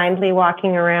blindly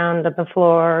walking around the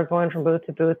floor, going from booth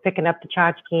to booth, picking up the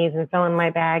tchotchkes and filling my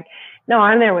bag. No,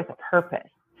 I'm there with a purpose.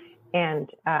 And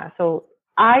so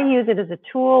I use it as a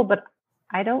tool, but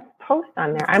I don't post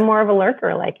on there. I'm more of a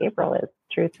lurker like April is,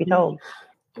 truth be told.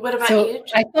 What about you?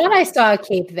 I thought I saw a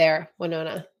cape there,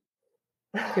 Winnona.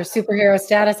 Your superhero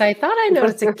status. I thought I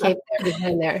noticed a cape there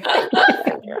behind there.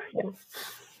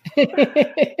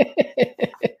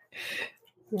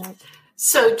 Yeah.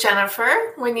 So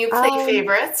Jennifer, when you play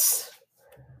favorites,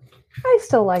 I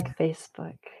still like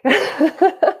Facebook.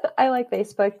 I like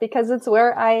Facebook because it's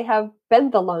where I have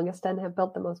been the longest and have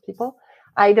built the most people.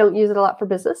 I don't use it a lot for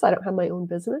business. I don't have my own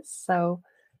business. So,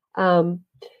 but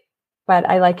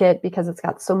I like it because it's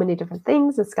got so many different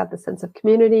things. It's got the sense of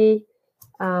community.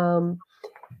 And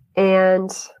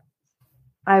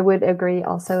I would agree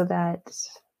also that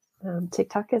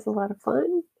TikTok is a lot of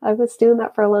fun. I was doing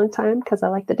that for a long time because I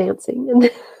like the dancing and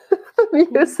the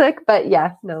music. But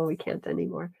yeah, no, we can't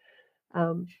anymore.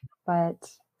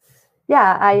 But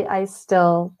yeah, I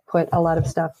still put a lot of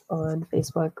stuff on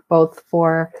Facebook, both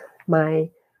for my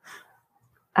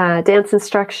dance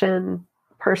instruction,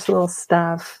 personal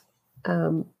stuff,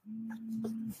 some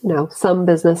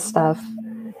business stuff,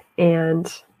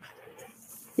 and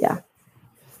yeah,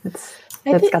 it's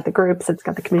got the groups, it's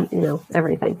got the community,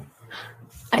 everything.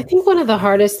 I think one of the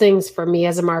hardest things for me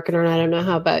as a marketer, and I don't know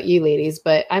how about you ladies,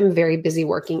 but I'm very busy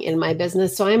working in my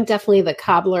business. So I'm definitely the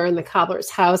cobbler in the cobbler's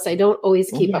house. I don't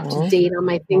always keep up to date on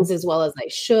my things as well as I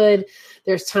should.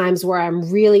 There's times where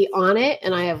I'm really on it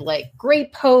and I have like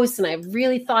great posts and I've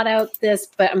really thought out this,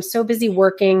 but I'm so busy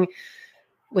working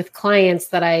with clients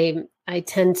that I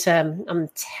tend to,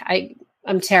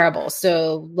 I'm terrible.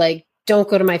 So like, don't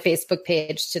go to my Facebook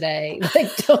page today.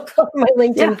 Like, don't go to my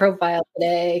LinkedIn profile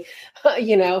today.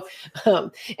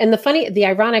 And the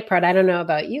ironic part, I don't know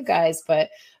about you guys, but,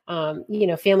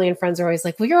 family and friends are always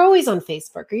like, well, you're always on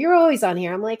Facebook or you're always on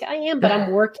here. I'm like, I am, but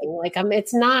I'm working. Like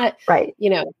it's not, right.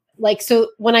 So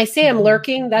when I say I'm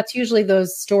lurking, that's usually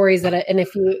those stories and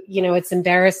if it's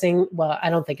embarrassing. Well,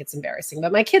 I don't think it's embarrassing,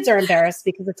 but my kids are embarrassed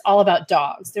because it's all about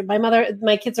dogs.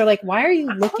 My kids are like, why are you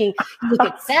looking? You look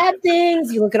at sad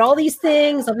things. You look at all these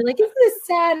things. I'll be like, isn't this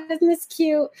sad? Isn't this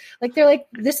cute? Like, they're like,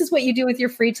 this is what you do with your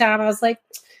free time. I was like,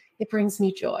 it brings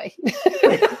me joy.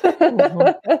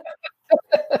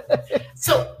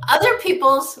 So other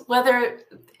people's, whether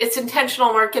it's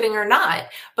intentional marketing or not,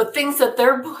 but things that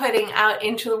they're putting out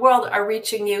into the world are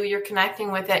reaching you, you're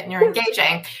connecting with it and you're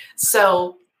engaging.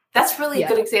 So that's really a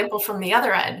good example from the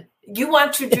other end. You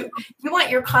want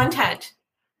your content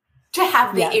to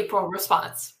have the April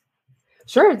response.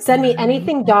 Sure. Send me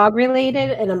anything dog related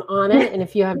and I'm on it. And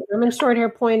if you have German short hair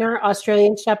pointer,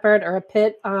 Australian shepherd, or a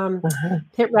pit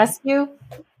rescue,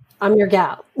 I'm your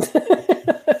gal.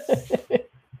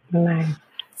 Nice.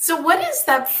 So what is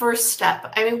that first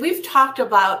step? I mean, we've talked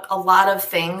about a lot of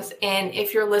things, and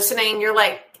if you're listening, you're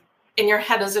like, and your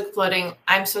head is exploding,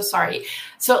 I'm so sorry.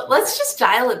 So let's just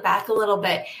dial it back a little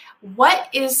bit. What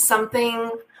is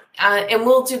something, and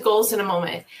we'll do goals in a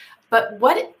moment, but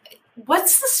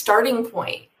what's the starting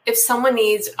point if someone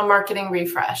needs a marketing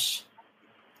refresh?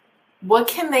 What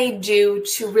can they do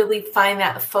to really find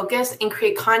that focus and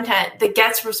create content that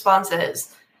gets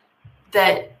responses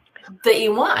that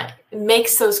you want,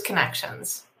 makes those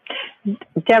connections?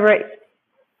 Deborah,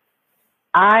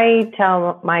 I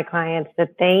tell my clients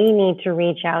that they need to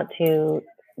reach out to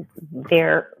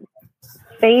their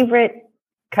favorite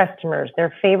customers,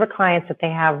 their favorite clients that they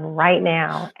have right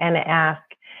now, and ask,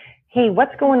 hey,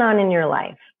 what's going on in your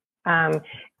life?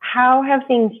 How have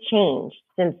things changed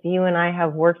since you and I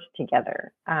have worked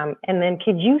together? And then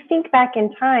could you think back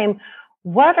in time,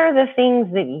 what are the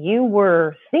things that you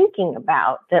were thinking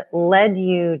about that led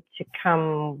you to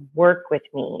come work with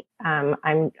me?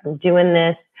 I'm doing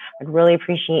this. I'd really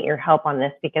appreciate your help on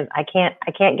this because I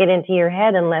can't get into your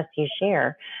head unless you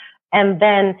share. And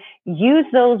then use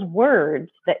those words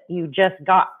that you just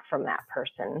got from that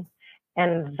person.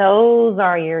 And those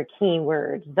are your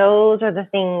keywords. Those are the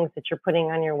things that you're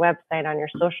putting on your website, on your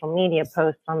social media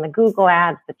posts, on the Google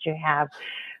ads that you have.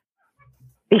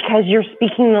 because you're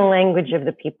speaking the language of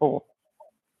the people.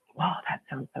 Wow, that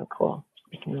sounds so cool.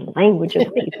 Speaking the language of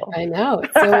the people. I know.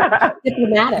 It's so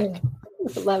diplomatic.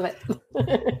 Love it.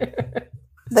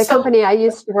 The company I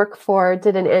used to work for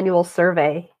did an annual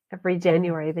survey every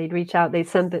January. They'd reach out, they'd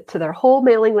send it to their whole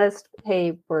mailing list.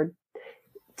 Hey, we're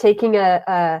taking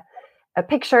a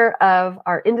picture of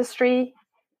our industry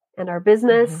and our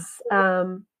business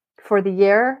for the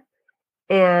year.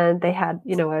 And they had,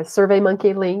 a Survey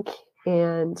Monkey link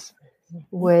and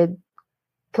would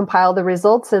compile the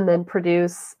results and then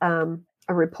produce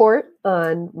a report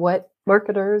on what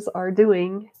marketers are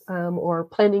doing or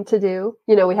planning to do.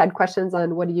 We had questions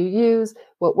on what do you use,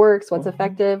 what works, what's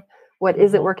effective, what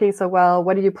isn't working so well,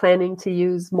 what are you planning to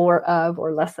use more of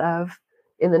or less of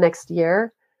in the next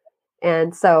year.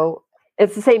 And so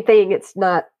it's the same thing. It's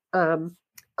not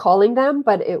calling them,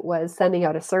 but it was sending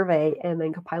out a survey and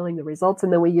then compiling the results.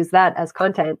 And then we use that as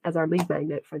content as our lead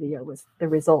magnet for the year was the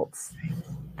results,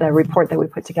 the report that we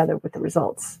put together with the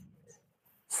results.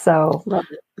 So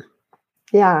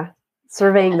yeah,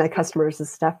 surveying the customers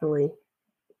is definitely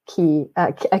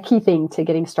a key thing to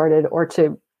getting started or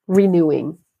to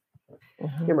renewing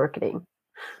your marketing.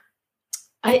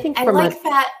 I like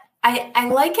that. I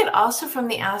like it also from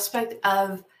the aspect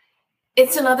of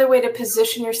it's another way to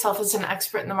position yourself as an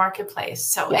expert in the marketplace.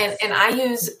 So, yes. and I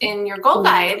use in your goal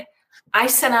guide, I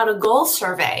sent out a goal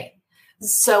survey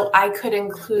so I could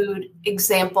include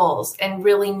examples and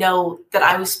really know that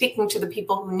I was speaking to the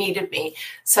people who needed me.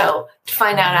 So to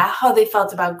find out how they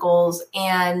felt about goals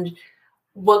and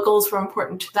what goals were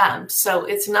important to them. So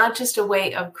it's not just a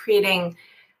way of creating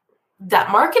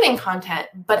that marketing content,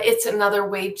 but it's another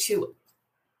way to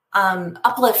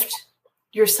uplift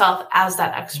yourself as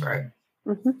that expert.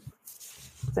 Mm-hmm.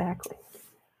 Exactly.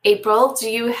 April, do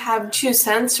you have 2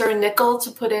 cents or a nickel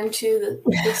to put into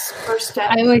this first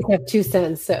step? I always have 2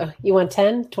 cents. So you want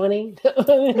 10, 20?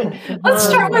 Let's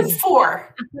start with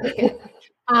 4. Okay.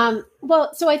 Well,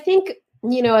 so I think,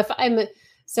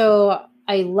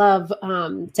 I love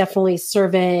definitely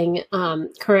surveying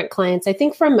current clients. I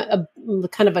think from a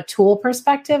kind of a tool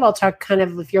perspective, I'll talk kind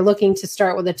of if you're looking to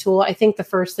start with a tool, I think the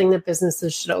first thing that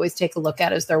businesses should always take a look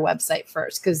at is their website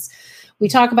first, because we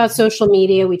talk about social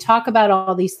media, we talk about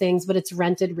all these things, but it's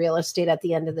rented real estate at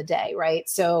the end of the day, right?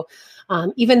 So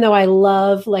even though I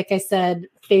love, like I said,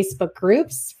 Facebook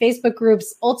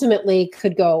groups ultimately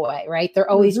could go away, right? They're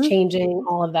always changing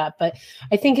all of that. But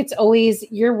I think it's always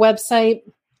your website,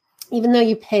 even though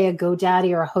you pay a GoDaddy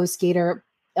or a HostGator,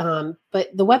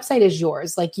 but the website is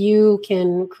yours. Like you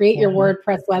can create your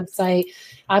WordPress website.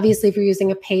 Obviously, if you're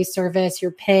using a pay service,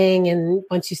 you're paying, and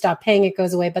once you stop paying, it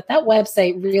goes away. But that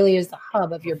website really is the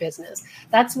hub of your business.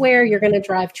 That's where you're going to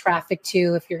drive traffic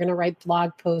to. If you're going to write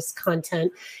blog posts,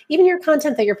 content, even your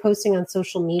content that you're posting on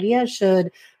social media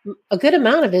a good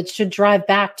amount of it should drive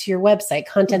back to your website,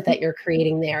 content that you're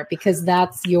creating there, because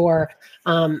that's your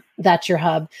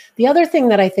hub. The other thing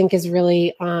that I think is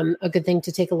really a good thing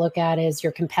to take a look at is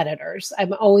your competitors. I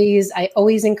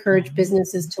always encourage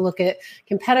businesses to look at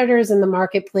competitors in the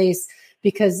marketplace,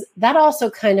 because that also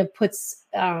kind of puts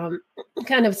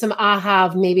kind of some aha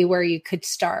of maybe where you could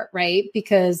start, right?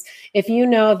 Because if you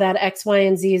know that X, Y,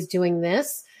 and Z is doing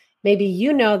this, maybe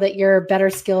you know that you're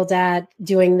better skilled at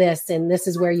doing this, and this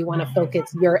is where you want to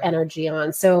focus your energy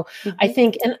on. So I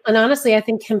think, and honestly, I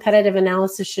think competitive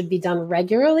analysis should be done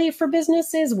regularly for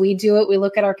businesses. We do it. We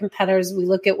look at our competitors. We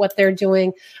look at what they're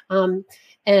doing.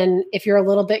 And if you're a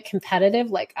little bit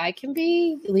competitive, like I can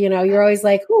be, you're always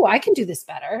like, oh, I can do this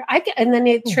better. And then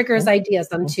it triggers ideas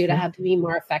on too to have to be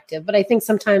more effective. But I think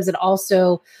sometimes it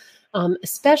also,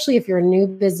 especially if you're a new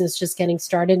business just getting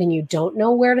started and you don't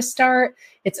know where to start,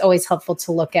 it's always helpful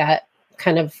to look at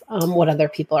kind of what other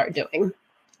people are doing.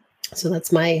 So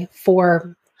that's my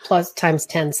 4 plus times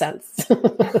 10 cents.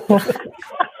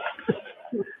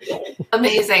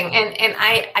 Amazing. And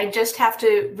I just have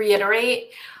to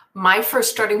reiterate, my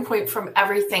first starting point from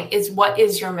everything is, what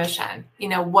is your mission?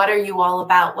 What are you all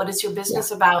about? What is your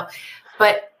business about?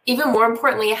 But even more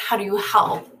importantly, how do you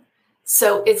help?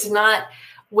 So it's not,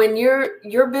 when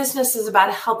your business is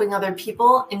about helping other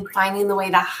people and finding the way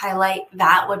to highlight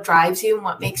that, what drives you and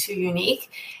what makes you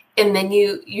unique. And then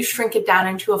you shrink it down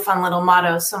into a fun little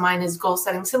motto. So mine is goal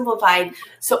setting simplified.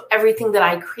 So everything that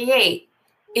I create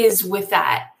is with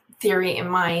that theory in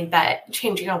mind, that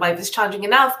changing your life is challenging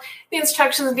enough. The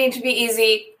instructions need to be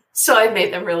easy. So I've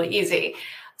made them really easy.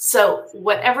 So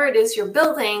whatever it is you're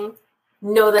building,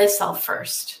 know thyself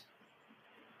first.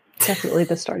 Definitely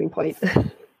the starting point.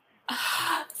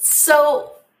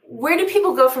 So where do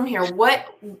people go from here?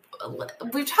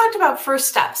 We've talked about first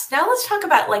steps. Now let's talk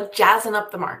about like jazzing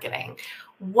up the marketing.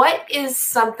 What is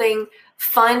something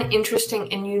fun,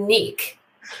 interesting, and unique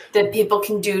that people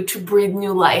can do to breathe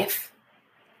new life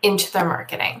into their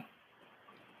marketing?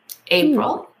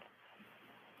 April?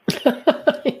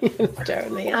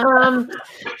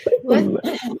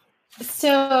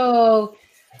 So,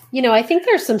 I think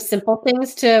there's some simple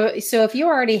things so if you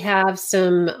already have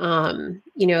some,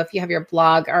 if you have your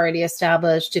blog already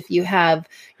established, if you have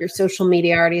your social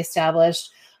media already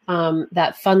established,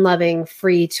 that fun-loving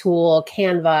free tool,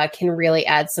 Canva, can really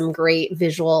add some great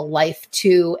visual life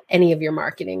to any of your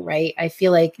marketing, right? I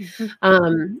feel like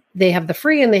they have the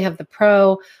free and they have the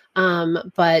pro,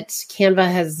 but Canva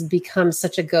has become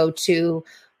such a go-to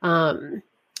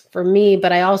for me,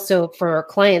 but I also for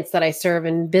clients that I serve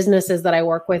and businesses that I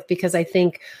work with, because I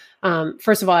think,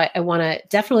 first of all, I want to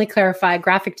definitely clarify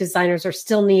graphic designers are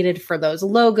still needed for those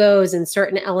logos and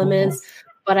certain elements.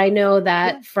 But I know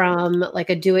that from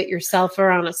like a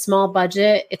do-it-yourselfer on a small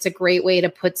budget, it's a great way to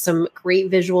put some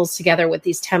great visuals together with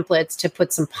these templates to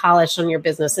put some polish on your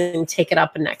business and take it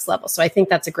up a next level. So I think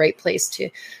that's a great place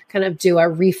to kind of do a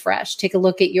refresh. Take a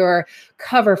look at your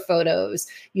cover photos.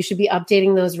 You should be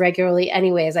updating those regularly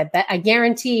anyways. I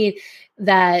guarantee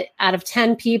that out of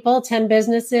 10 people, 10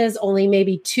 businesses, only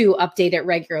maybe 2 update it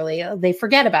regularly. They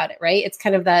forget about it, right? It's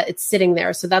kind of that it's sitting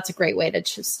there. So that's a great way to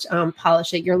just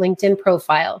polish it. Your LinkedIn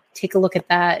profile, take a look at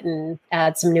that and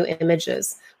add some new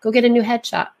images. Go get a new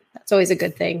headshot. That's always a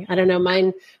good thing. I don't know.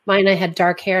 Mine, I had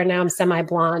dark hair. Now I'm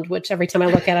semi-blonde, which every time I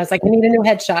look at it, I was like, I need a new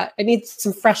headshot. I need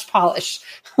some fresh polish.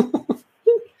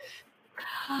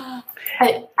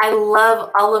 I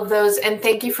love all of those. And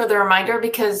thank you for the reminder,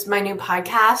 because my new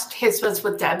podcast, His Was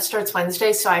with Deb, starts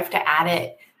Wednesday. So I have to add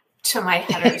it to my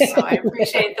header. So I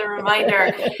appreciate the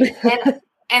reminder.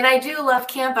 And I do love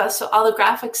Canva. So all the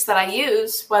graphics that I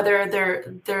use, whether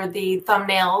they're the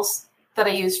thumbnails that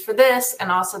I use for this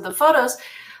and also the photos,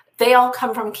 they all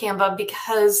come from Canva,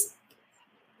 because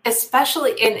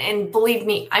especially, and believe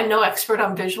me, I'm no expert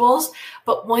on visuals,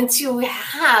 but once you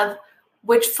have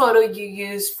which photo you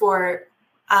use for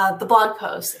the blog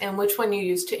post and which one you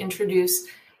use to introduce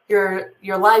your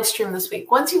live stream this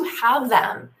week. Once you have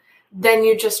them, then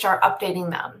you just start updating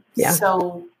them. Yeah.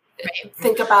 So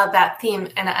think about that theme.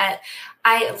 And I,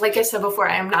 like I said before,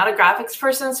 I am not a graphics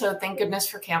person, so thank goodness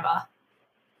for Canva.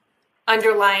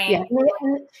 Underlying. Yeah.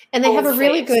 And they have a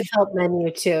really good help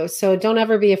menu too. So don't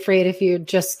ever be afraid if you're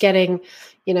just getting,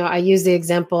 I use the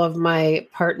example of my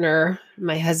partner,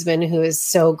 my husband, who is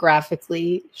so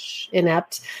graphically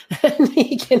inept, and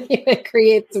he can even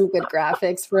create some good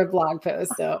graphics for a blog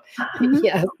post. So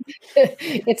yeah,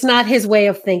 it's not his way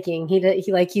of thinking.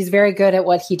 He's very good at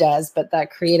what he does, but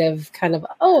that creative kind of,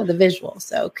 the visual.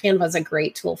 So Canva is a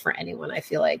great tool for anyone, I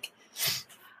feel like.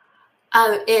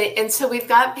 And so we've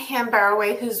got Pam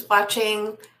Barraway, who's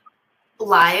watching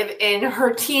live, and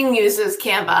her team uses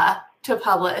Canva to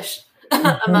publish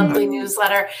a monthly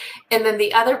newsletter. And then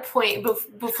the other point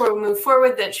before we move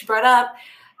forward that she brought up,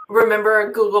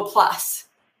 remember Google Plus.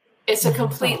 It's a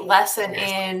complete lesson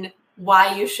in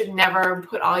why you should never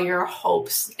put all your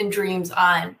hopes and dreams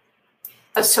on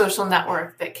a social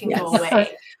network that can go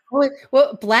away.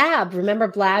 Well, Blab, remember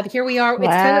Blab? Here we are. Blab.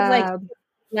 It's kind of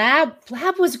like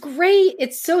Blab was great.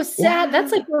 It's so sad. Yeah.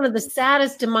 That's like one of the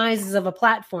saddest demises of a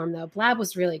platform, though. Blab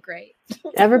was really great.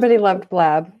 Everybody loved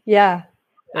Blab. Yeah.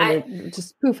 And it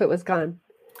just poof, it was gone.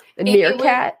 And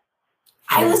Meerkat.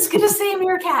 I was going to say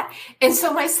Meerkat. And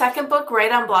so my second book,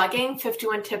 Write on Blogging,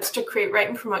 51 Tips to Create, Write,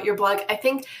 and Promote Your Blog. I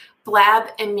think Blab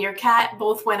and Meerkat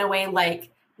both went away like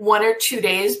 1 or 2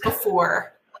 days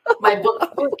before my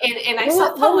book. And I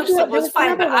self-published, so it was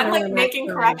fine, but I'm like making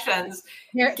corrections.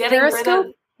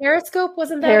 Periscope,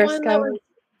 wasn't that one?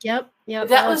 Yep.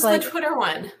 That was like the Twitter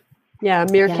one. Yeah,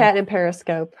 Meerkat and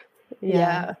Periscope.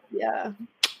 Yeah.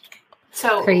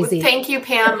 So crazy. Thank you,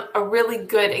 Pam. A really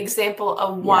good example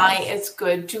of why it's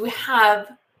good to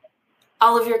have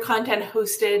all of your content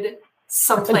hosted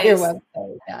someplace. Your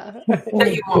website,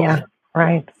 that you want. Yeah,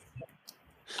 right.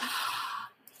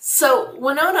 So,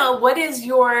 Winnona, what is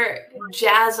your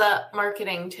jazz up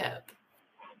marketing tip?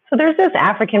 So there's this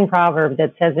African proverb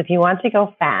that says, if you want to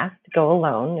go fast, go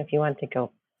alone. If you want to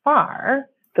go far,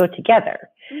 go together.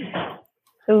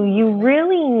 So you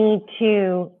really need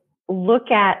to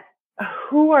look at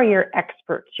who are your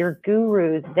experts, your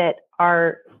gurus that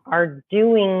are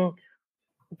marketing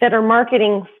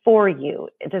for you.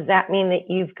 Does that mean that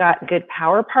you've got good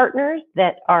power partners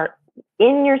that are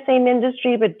in your same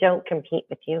industry but don't compete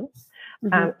with you?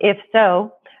 If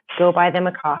so, go buy them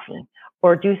a coffee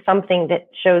or do something that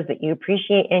shows that you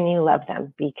appreciate and you love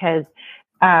them, because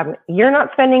you're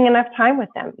not spending enough time with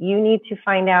them. You need to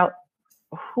find out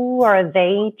who are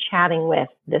they chatting with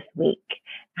this week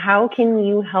How can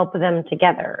you help them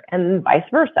together, and vice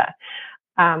versa?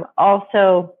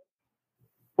 Also,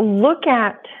 look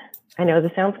at, I know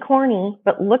this sounds corny,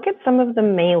 but look at some of the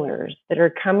mailers that are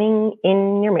coming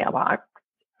in your mailbox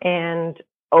and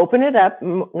open it up.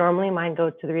 Normally mine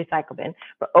goes to the recycle bin,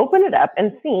 but open it up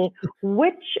and see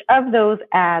which of those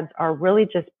ads are really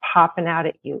just popping out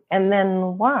at you, and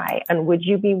then why. And would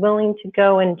you be willing to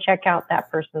go and check out that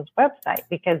person's website?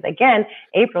 Because again,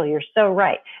 April, you're so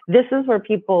right. This is where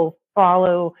people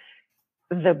follow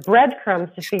the breadcrumbs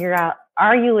to figure out,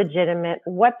 are you legitimate?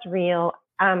 What's real?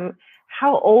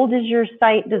 How old is your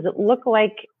site? Does it look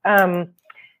like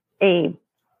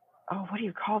what do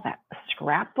you call that? A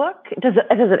scrapbook? Does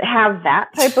it have that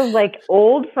type of like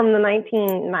old from the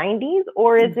 1990s,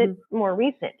 or is it more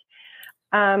recent?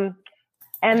 And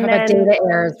how then about data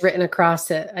errors written across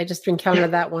it? I just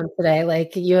encountered that one today.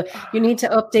 Like you need to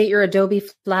update your Adobe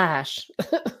Flash.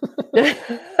 No,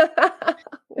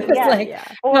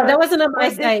 that wasn't on my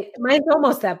site. Mine's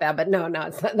almost that bad, but no,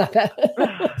 it's not that bad.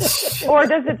 Or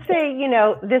does it say,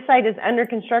 this site is under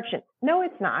construction? No,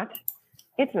 it's not.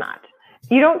 It's not.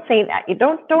 You don't say that. You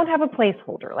don't have a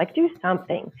placeholder. Like, do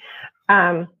something.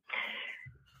 But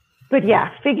yeah,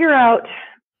 figure out,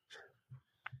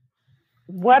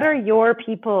 what are your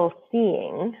people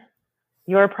seeing,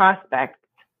 your prospects,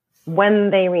 when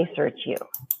they research you?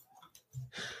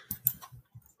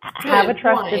 Have a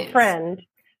trusted friend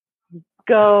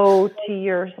go to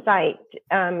your site.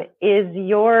 Is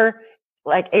your,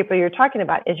 like April, you're talking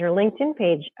about, is your LinkedIn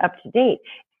page up to date?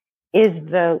 Is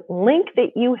the link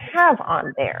that you have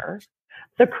on there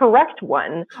the correct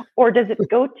one, or does it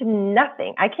go to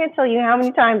nothing? I can't tell you how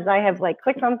many times I have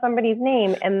clicked on somebody's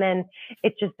name and then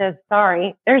it just says,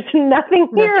 sorry, there's nothing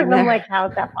here. And I'm like, how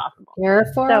is that possible?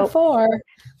 You're 404.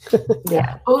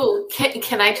 Yeah. Oh,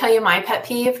 can I tell you my pet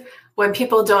peeve? When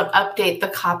people don't update the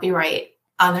copyright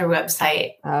on their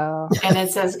website. Oh. And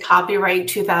it says copyright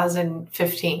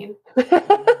 2015.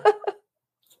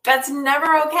 That's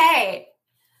never okay.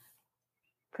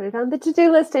 Put it on the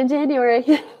to-do list in January.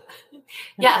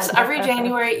 Yes, every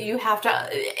January you have to,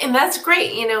 and that's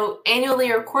great,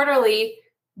 annually or quarterly,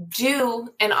 do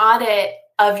an audit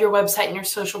of your website and your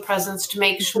social presence to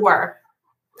make sure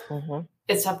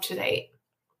it's up to date.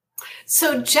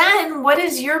 So Jen, what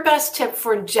is your best tip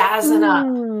for jazzing up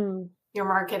your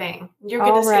marketing? You're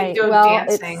going to say go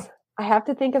dancing. I have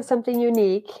to think of something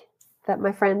unique that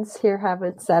my friends here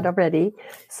haven't said already.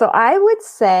 So I would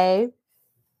say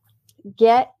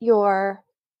get your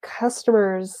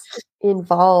customers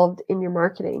involved in your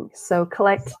marketing. So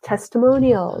collect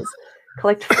testimonials,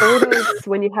 collect photos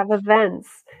when you have events,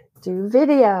 do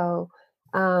video,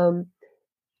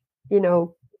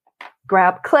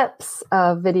 grab clips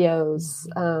of videos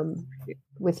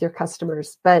with your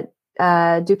customers, but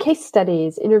do case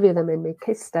studies, interview them and make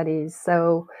case studies.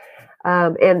 So,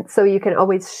 and so you can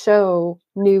always show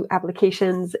new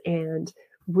applications and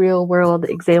real world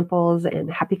examples and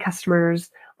happy customers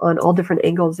on all different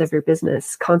angles of your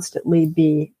business. Constantly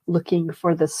be looking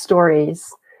for the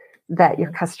stories that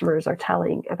your customers are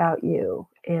telling about you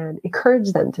and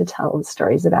encourage them to tell the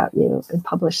stories about you and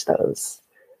publish those.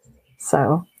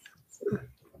 So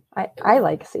I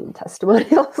like seeing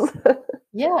testimonials.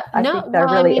 Yeah, I think they're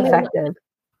really effective.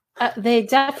 They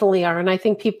definitely are. And I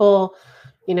think people,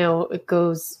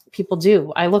 people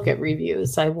do. I look at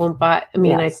reviews. I won't buy.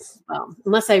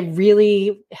 Unless I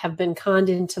really have been conned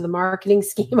into the marketing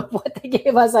scheme of what they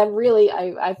gave us,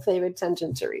 I pay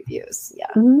attention to reviews.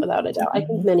 Yeah, without a doubt. I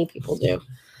think many people do.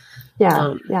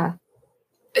 Yeah. Yeah.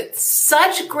 It's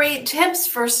such great tips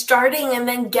for starting and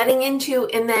then getting into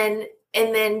and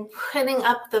then putting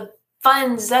up the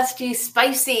fun, zesty,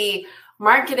 spicy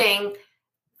marketing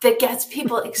that gets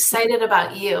people excited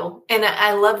about you. And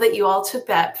I love that you all took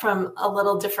that from a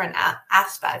little different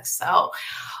aspects. So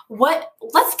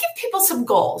let's give people some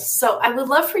goals. So I would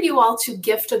love for you all to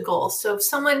gift a goal. So if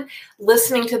someone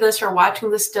listening to this or watching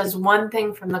this does one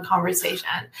thing from the conversation,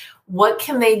 what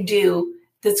can they do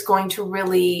that's going to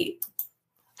really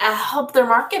help their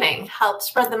marketing, help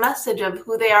spread the message of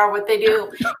who they are, what they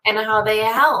do, and how they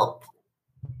help?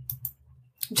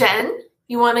 Jen,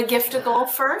 you want to gift a goal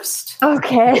first?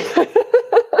 Okay.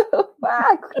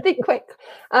 Wow, think quick.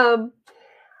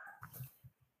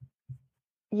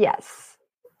 Yes.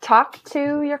 Talk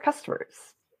to your customers,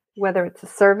 whether it's a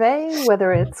survey,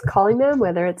 whether it's calling them,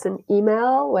 whether it's an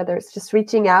email, whether it's just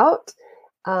reaching out.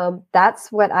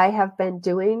 That's what I have been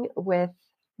doing with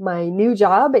my new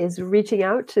job, is reaching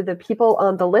out to the people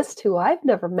on the list who I've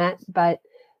never met, but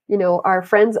are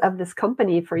friends of this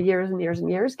company for years and years and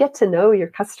years. Get to know your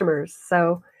customers.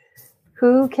 So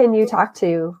who can you talk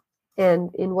to,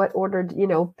 and in what order,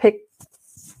 pick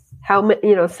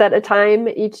set a time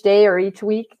each day or each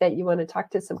week that you want to talk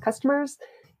to some customers,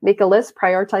 make a list,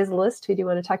 prioritize the list. Who do you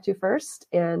want to talk to first?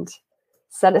 And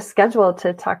set a schedule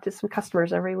to talk to some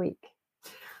customers every week.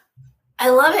 I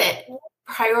love it.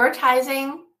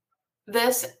 Prioritizing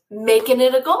this, making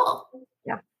it a goal.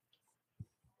 Yeah.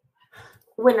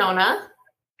 Winnona?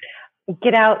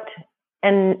 Get out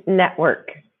and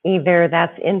network. Either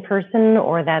that's in person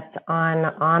or that's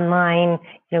online.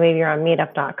 Maybe you're on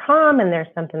meetup.com and there's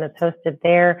something that's hosted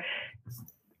there.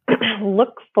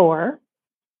 Look for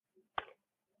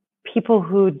people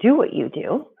who do what you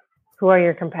do, who are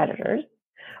your competitors,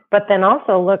 but then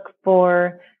also look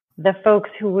for the folks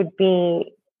who would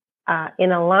be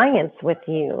in alliance with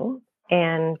you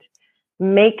and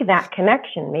make that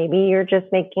connection. Maybe you're just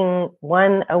making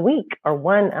one a week or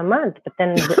one a month, but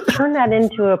then turn that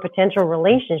into a potential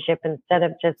relationship instead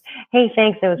of just, hey,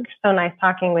 thanks, it was so nice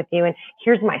talking with you, and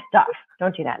here's my stuff.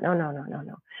 Don't do that. No.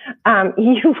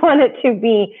 You want it to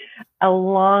be a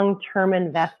long-term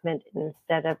investment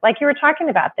instead of, like you were talking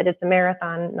about, that it's a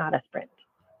marathon, not a sprint.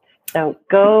 So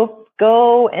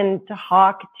go and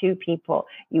talk to people.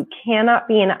 You cannot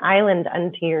be an island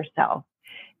unto yourself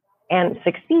and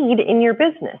succeed in your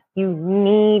business. You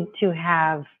need to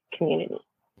have community.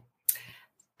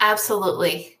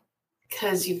 Absolutely.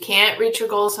 Because you can't reach your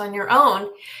goals on your own.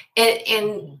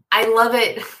 And I love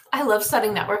it. I love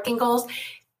setting networking goals.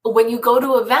 When you go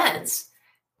to events,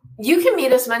 you can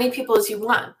meet as many people as you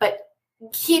want, but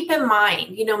keep in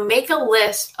mind, make a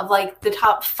list of like the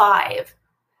top 5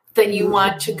 that you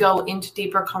want to go into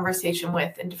deeper conversation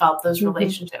with and develop those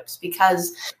relationships,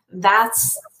 because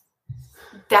that's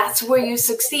where you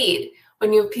succeed,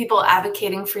 when you have people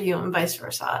advocating for you and vice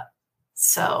versa.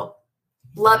 So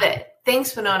love it.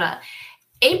 Thanks, Winnona.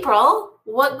 April,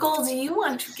 what goal do you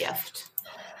want to gift?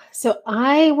 So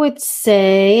I would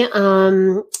say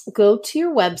go to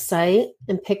your website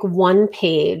and pick one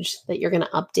page that you're going to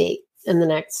update in the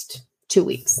next 2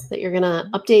 weeks, that you're going to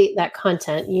update that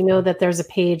content. You know that there's a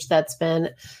page that's been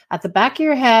at the back of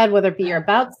your head, whether it be your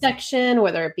about section,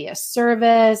 whether it be a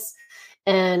service,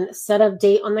 and set a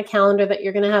date on the calendar that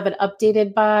you're going to have it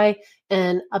updated by,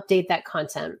 and update that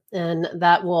content. And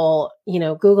that will,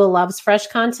 Google loves fresh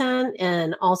content.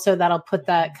 And also that'll put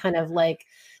that kind of like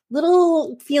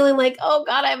little feeling like, oh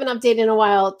God, I haven't updated in a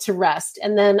while, to rest.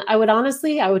 And then I would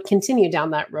continue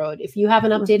down that road. If you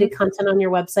haven't updated content on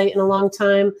your website in a long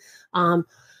time,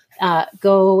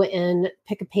 go and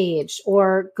pick a page,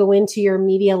 or go into your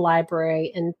media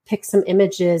library and pick some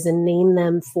images and name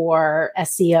them for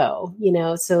SEO,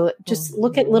 so just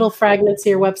look at little fragments of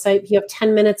your website. If you have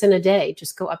 10 minutes in a day,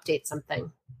 just go update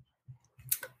something.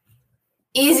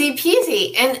 Easy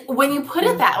peasy. And when you put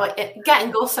it that way,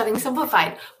 again, goal setting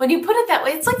simplified. When you put it that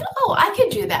way, it's like, oh, I could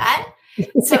do that.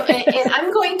 So, and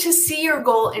I'm going to see your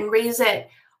goal and raise it.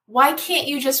 Why can't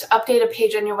you just update a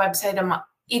page on your website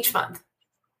each month?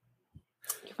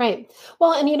 Right.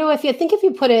 Well, and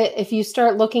if you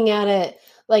start looking at it,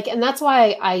 like, and that's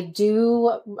why I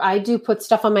do put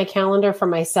stuff on my calendar for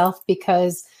myself,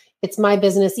 because it's my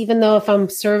business. Even though if I'm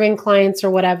serving clients or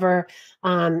whatever,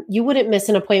 you wouldn't miss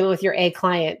an appointment with your A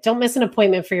client. Don't miss an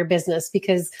appointment for your business,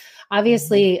 because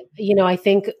obviously, I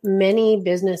think many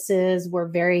businesses were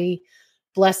very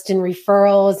blessed in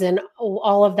referrals and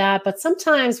all of that. But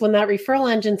sometimes when that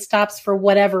referral engine stops for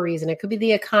whatever reason, it could be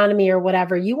the economy or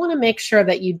whatever, you want to make sure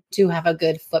that you do have a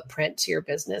good footprint to your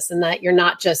business and that you're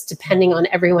not just depending on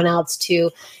everyone else to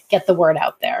get the word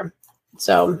out there.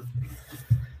 So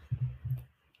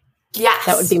yes,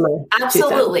 that would be my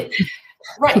absolutely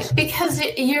right. Because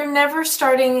you never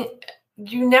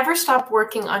stop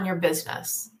working on your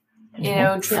business.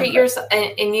 Treat yourself,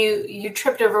 and you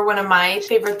tripped over one of my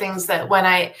favorite things, that when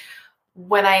I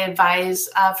advise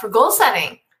for goal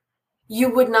setting,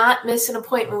 you would not miss an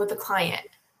appointment with a client.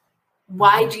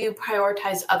 Why do you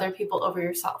prioritize other people over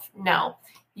yourself? No,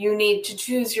 you need to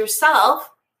choose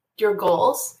yourself, your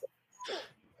goals,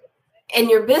 and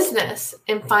your business,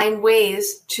 and find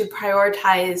ways to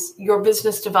prioritize your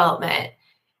business development.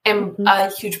 And a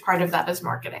huge part of that is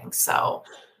marketing. So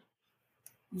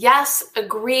yes,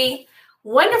 agree.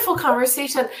 Wonderful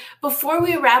conversation. Before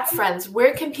we wrap, friends,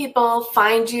 where can people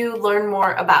find you, learn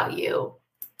more about you?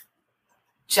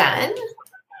 Jen?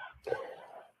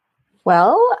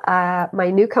 Well,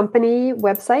 my new company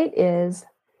website is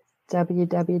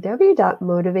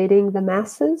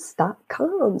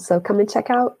www.motivatingthemasses.com. So come and check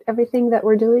out everything that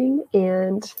we're doing.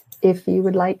 And if you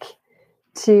would like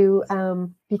to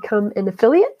become an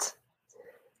affiliate,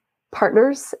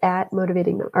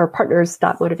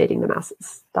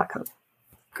 partners.motivatingthemasses.com.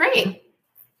 Great.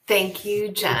 Thank you,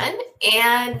 Jen.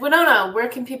 And Winnona, where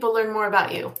can people learn more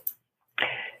about you?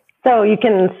 So you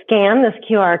can scan this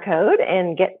QR code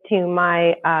and get to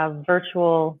my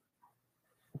virtual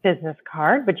business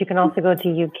card, but you can also go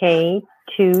to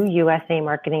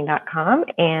UK2USAmarketing.com,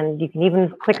 and you can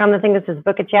even click on the thing that says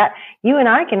book a chat. You and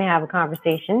I can have a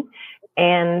conversation,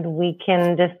 and we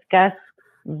can discuss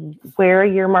where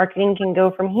your marketing can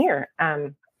go from here.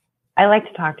 I like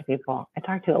to talk to people. I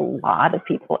talk to a lot of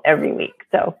people every week,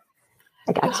 so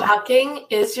I gotcha. Talking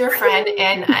is your friend,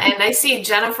 and I see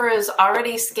Jennifer has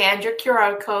already scanned your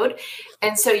QR code,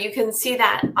 and so you can see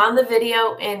that on the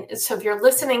video. And so if you're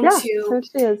listening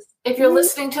if you're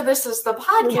listening to this as the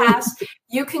podcast,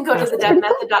 you can go to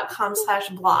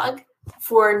thedebmethod.com/blog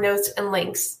for notes and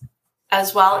links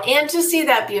as well, and to see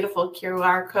that beautiful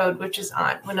QR code, which is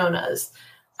on Winnona's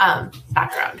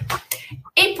background.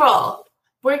 April,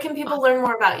 where can people learn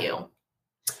more about you?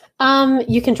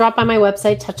 You can drop by my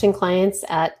website, Touching Clients,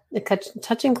 at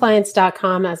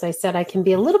touchingclients.com. As I said, I can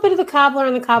be a little bit of the cobbler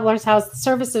in the cobbler's house. The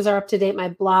services are up to date. My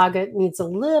blog, it needs a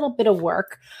little bit of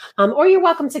work. Or you're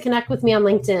welcome to connect with me on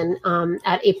LinkedIn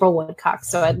at April Woodcock.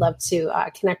 So I'd love to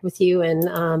connect with you,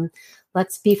 and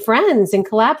let's be friends and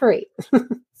collaborate.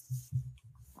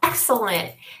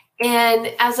 Excellent. And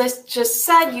as I just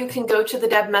said, you can go to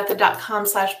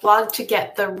thedebmethod.com/blog to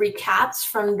get the recaps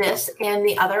from this and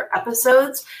the other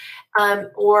episodes, and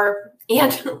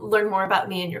learn more about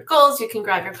me and your goals. You can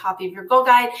grab your copy of your goal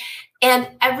guide. And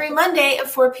every Monday at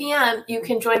 4 p.m., you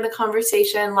can join the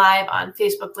conversation live on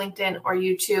Facebook, LinkedIn, or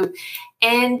YouTube,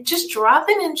 and just drop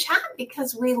in and chat,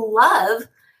 because we love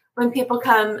when people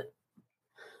come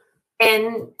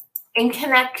in and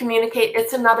connect, communicate.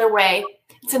 It's another way.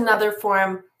 It's another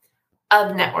form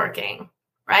of networking,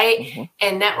 right? Mm-hmm.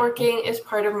 And networking is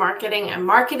part of marketing, and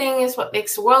marketing is what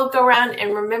makes the world go round.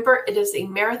 And remember, it is a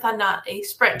marathon, not a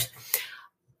sprint.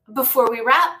 Before we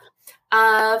wrap,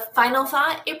 final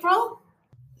thought, April?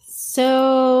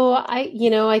 So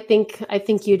I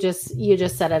think you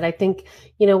just said it. I think,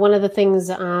 one of the things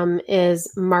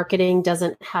is marketing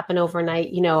doesn't happen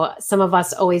overnight. Some of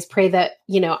us always pray that,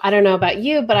 I don't know about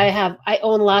you, but I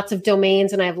own lots of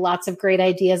domains and I have lots of great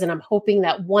ideas, and I'm hoping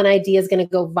that one idea is going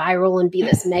to go viral and be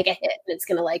this mega hit, and it's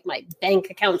going to, my bank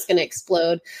account's going to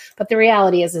explode. But the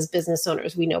reality is, as business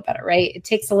owners, we know better, right? It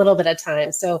takes a little bit of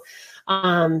time. So,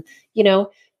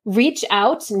 reach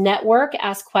out, network,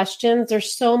 ask questions.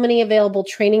 There's so many available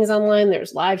trainings online.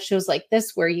 There's live shows like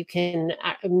this where you can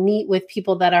meet with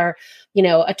people that are,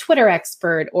 a Twitter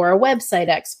expert or a website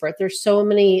expert. There's so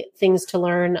many things to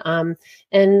learn.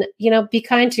 And be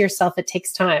kind to yourself. It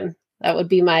takes time. That would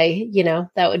be my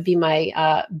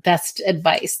best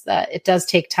advice, that it does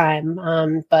take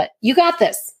time. But you got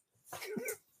this.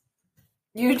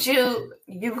 You do.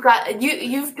 You've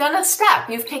done a step.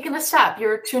 You've taken a step.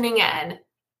 You're tuning in.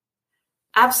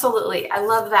 Absolutely. I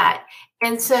love that.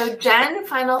 And so, Jen,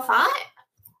 final thought?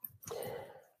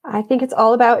 I think it's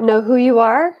all about know who you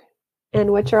are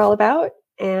and what you're all about,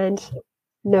 and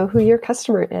know who your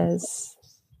customer is,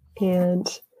 and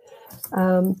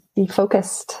be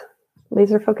focused,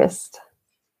 laser focused.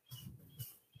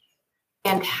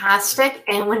 Fantastic.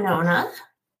 And Winnona?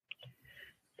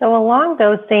 So along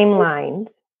those same lines,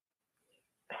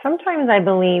 sometimes I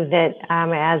believe that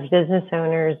as business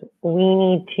owners, we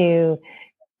need to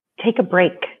take a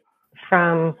break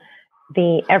from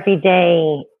the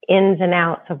everyday ins and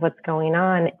outs of what's going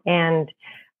on, and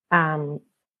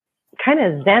kind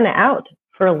of zen out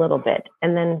for a little bit,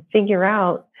 and then figure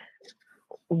out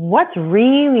what's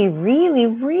really, really,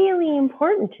 really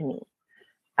important to me.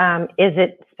 Is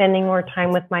it spending more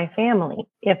time with my family?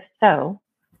 If so,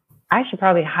 I should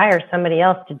probably hire somebody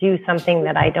else to do something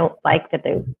that I don't like that's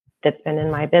been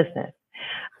in my business.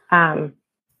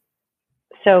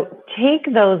 So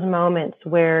take those moments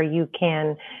where you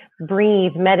can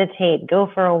breathe, meditate, go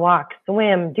for a walk,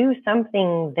 swim, do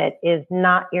something that is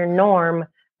not your norm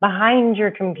behind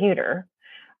your computer,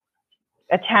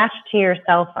 attached to your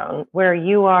cell phone, where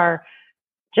you are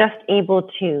just able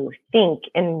to think.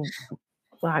 And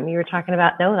you were talking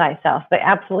about know thyself, but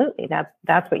absolutely,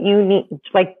 that's what you need.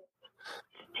 It's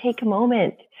take a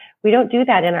moment. We don't do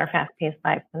that in our fast-paced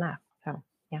lives enough. So,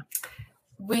 yeah.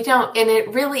 We don't. And it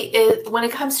really is, when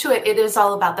it comes to it, it is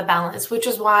all about the balance, which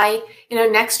is why,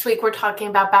 next week we're talking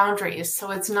about boundaries. So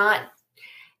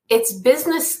it's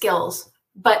business skills,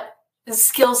 but the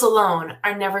skills alone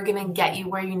are never going to get you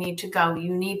where you need to go.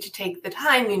 You need to take the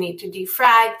time. You need to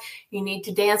defrag. You need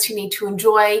to dance. You need to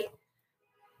enjoy.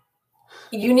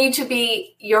 You need to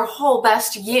be your whole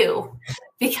best you,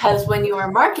 because when you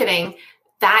are marketing,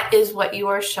 that is what you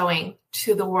are showing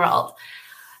to the world.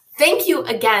 Thank you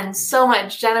again so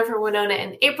much, Jennifer, Winnona,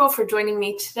 and April, for joining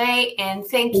me today. And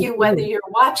thank you, whether you're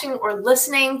watching or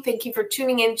listening. Thank you for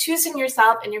tuning in, choosing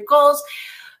yourself and your goals.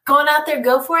 Going out there,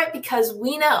 go for it, because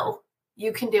we know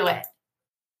you can do it.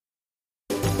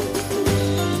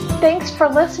 Thanks for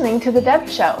listening to The Deb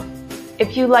Show.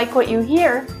 If you like what you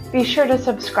hear, be sure to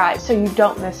subscribe so you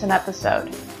don't miss an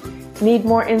episode. Need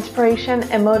more inspiration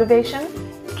and motivation?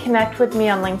 Connect with me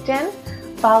on LinkedIn,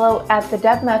 follow @The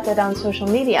Deb Method on social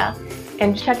media,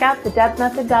 and check out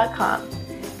thedebmethod.com.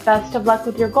 Best of luck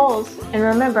with your goals, and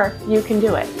remember, you can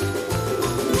do it.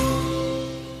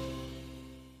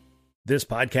 This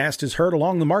podcast is heard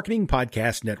along the Marketing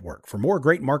Podcast Network. For more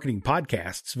great marketing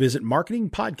podcasts, visit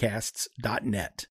marketingpodcasts.net.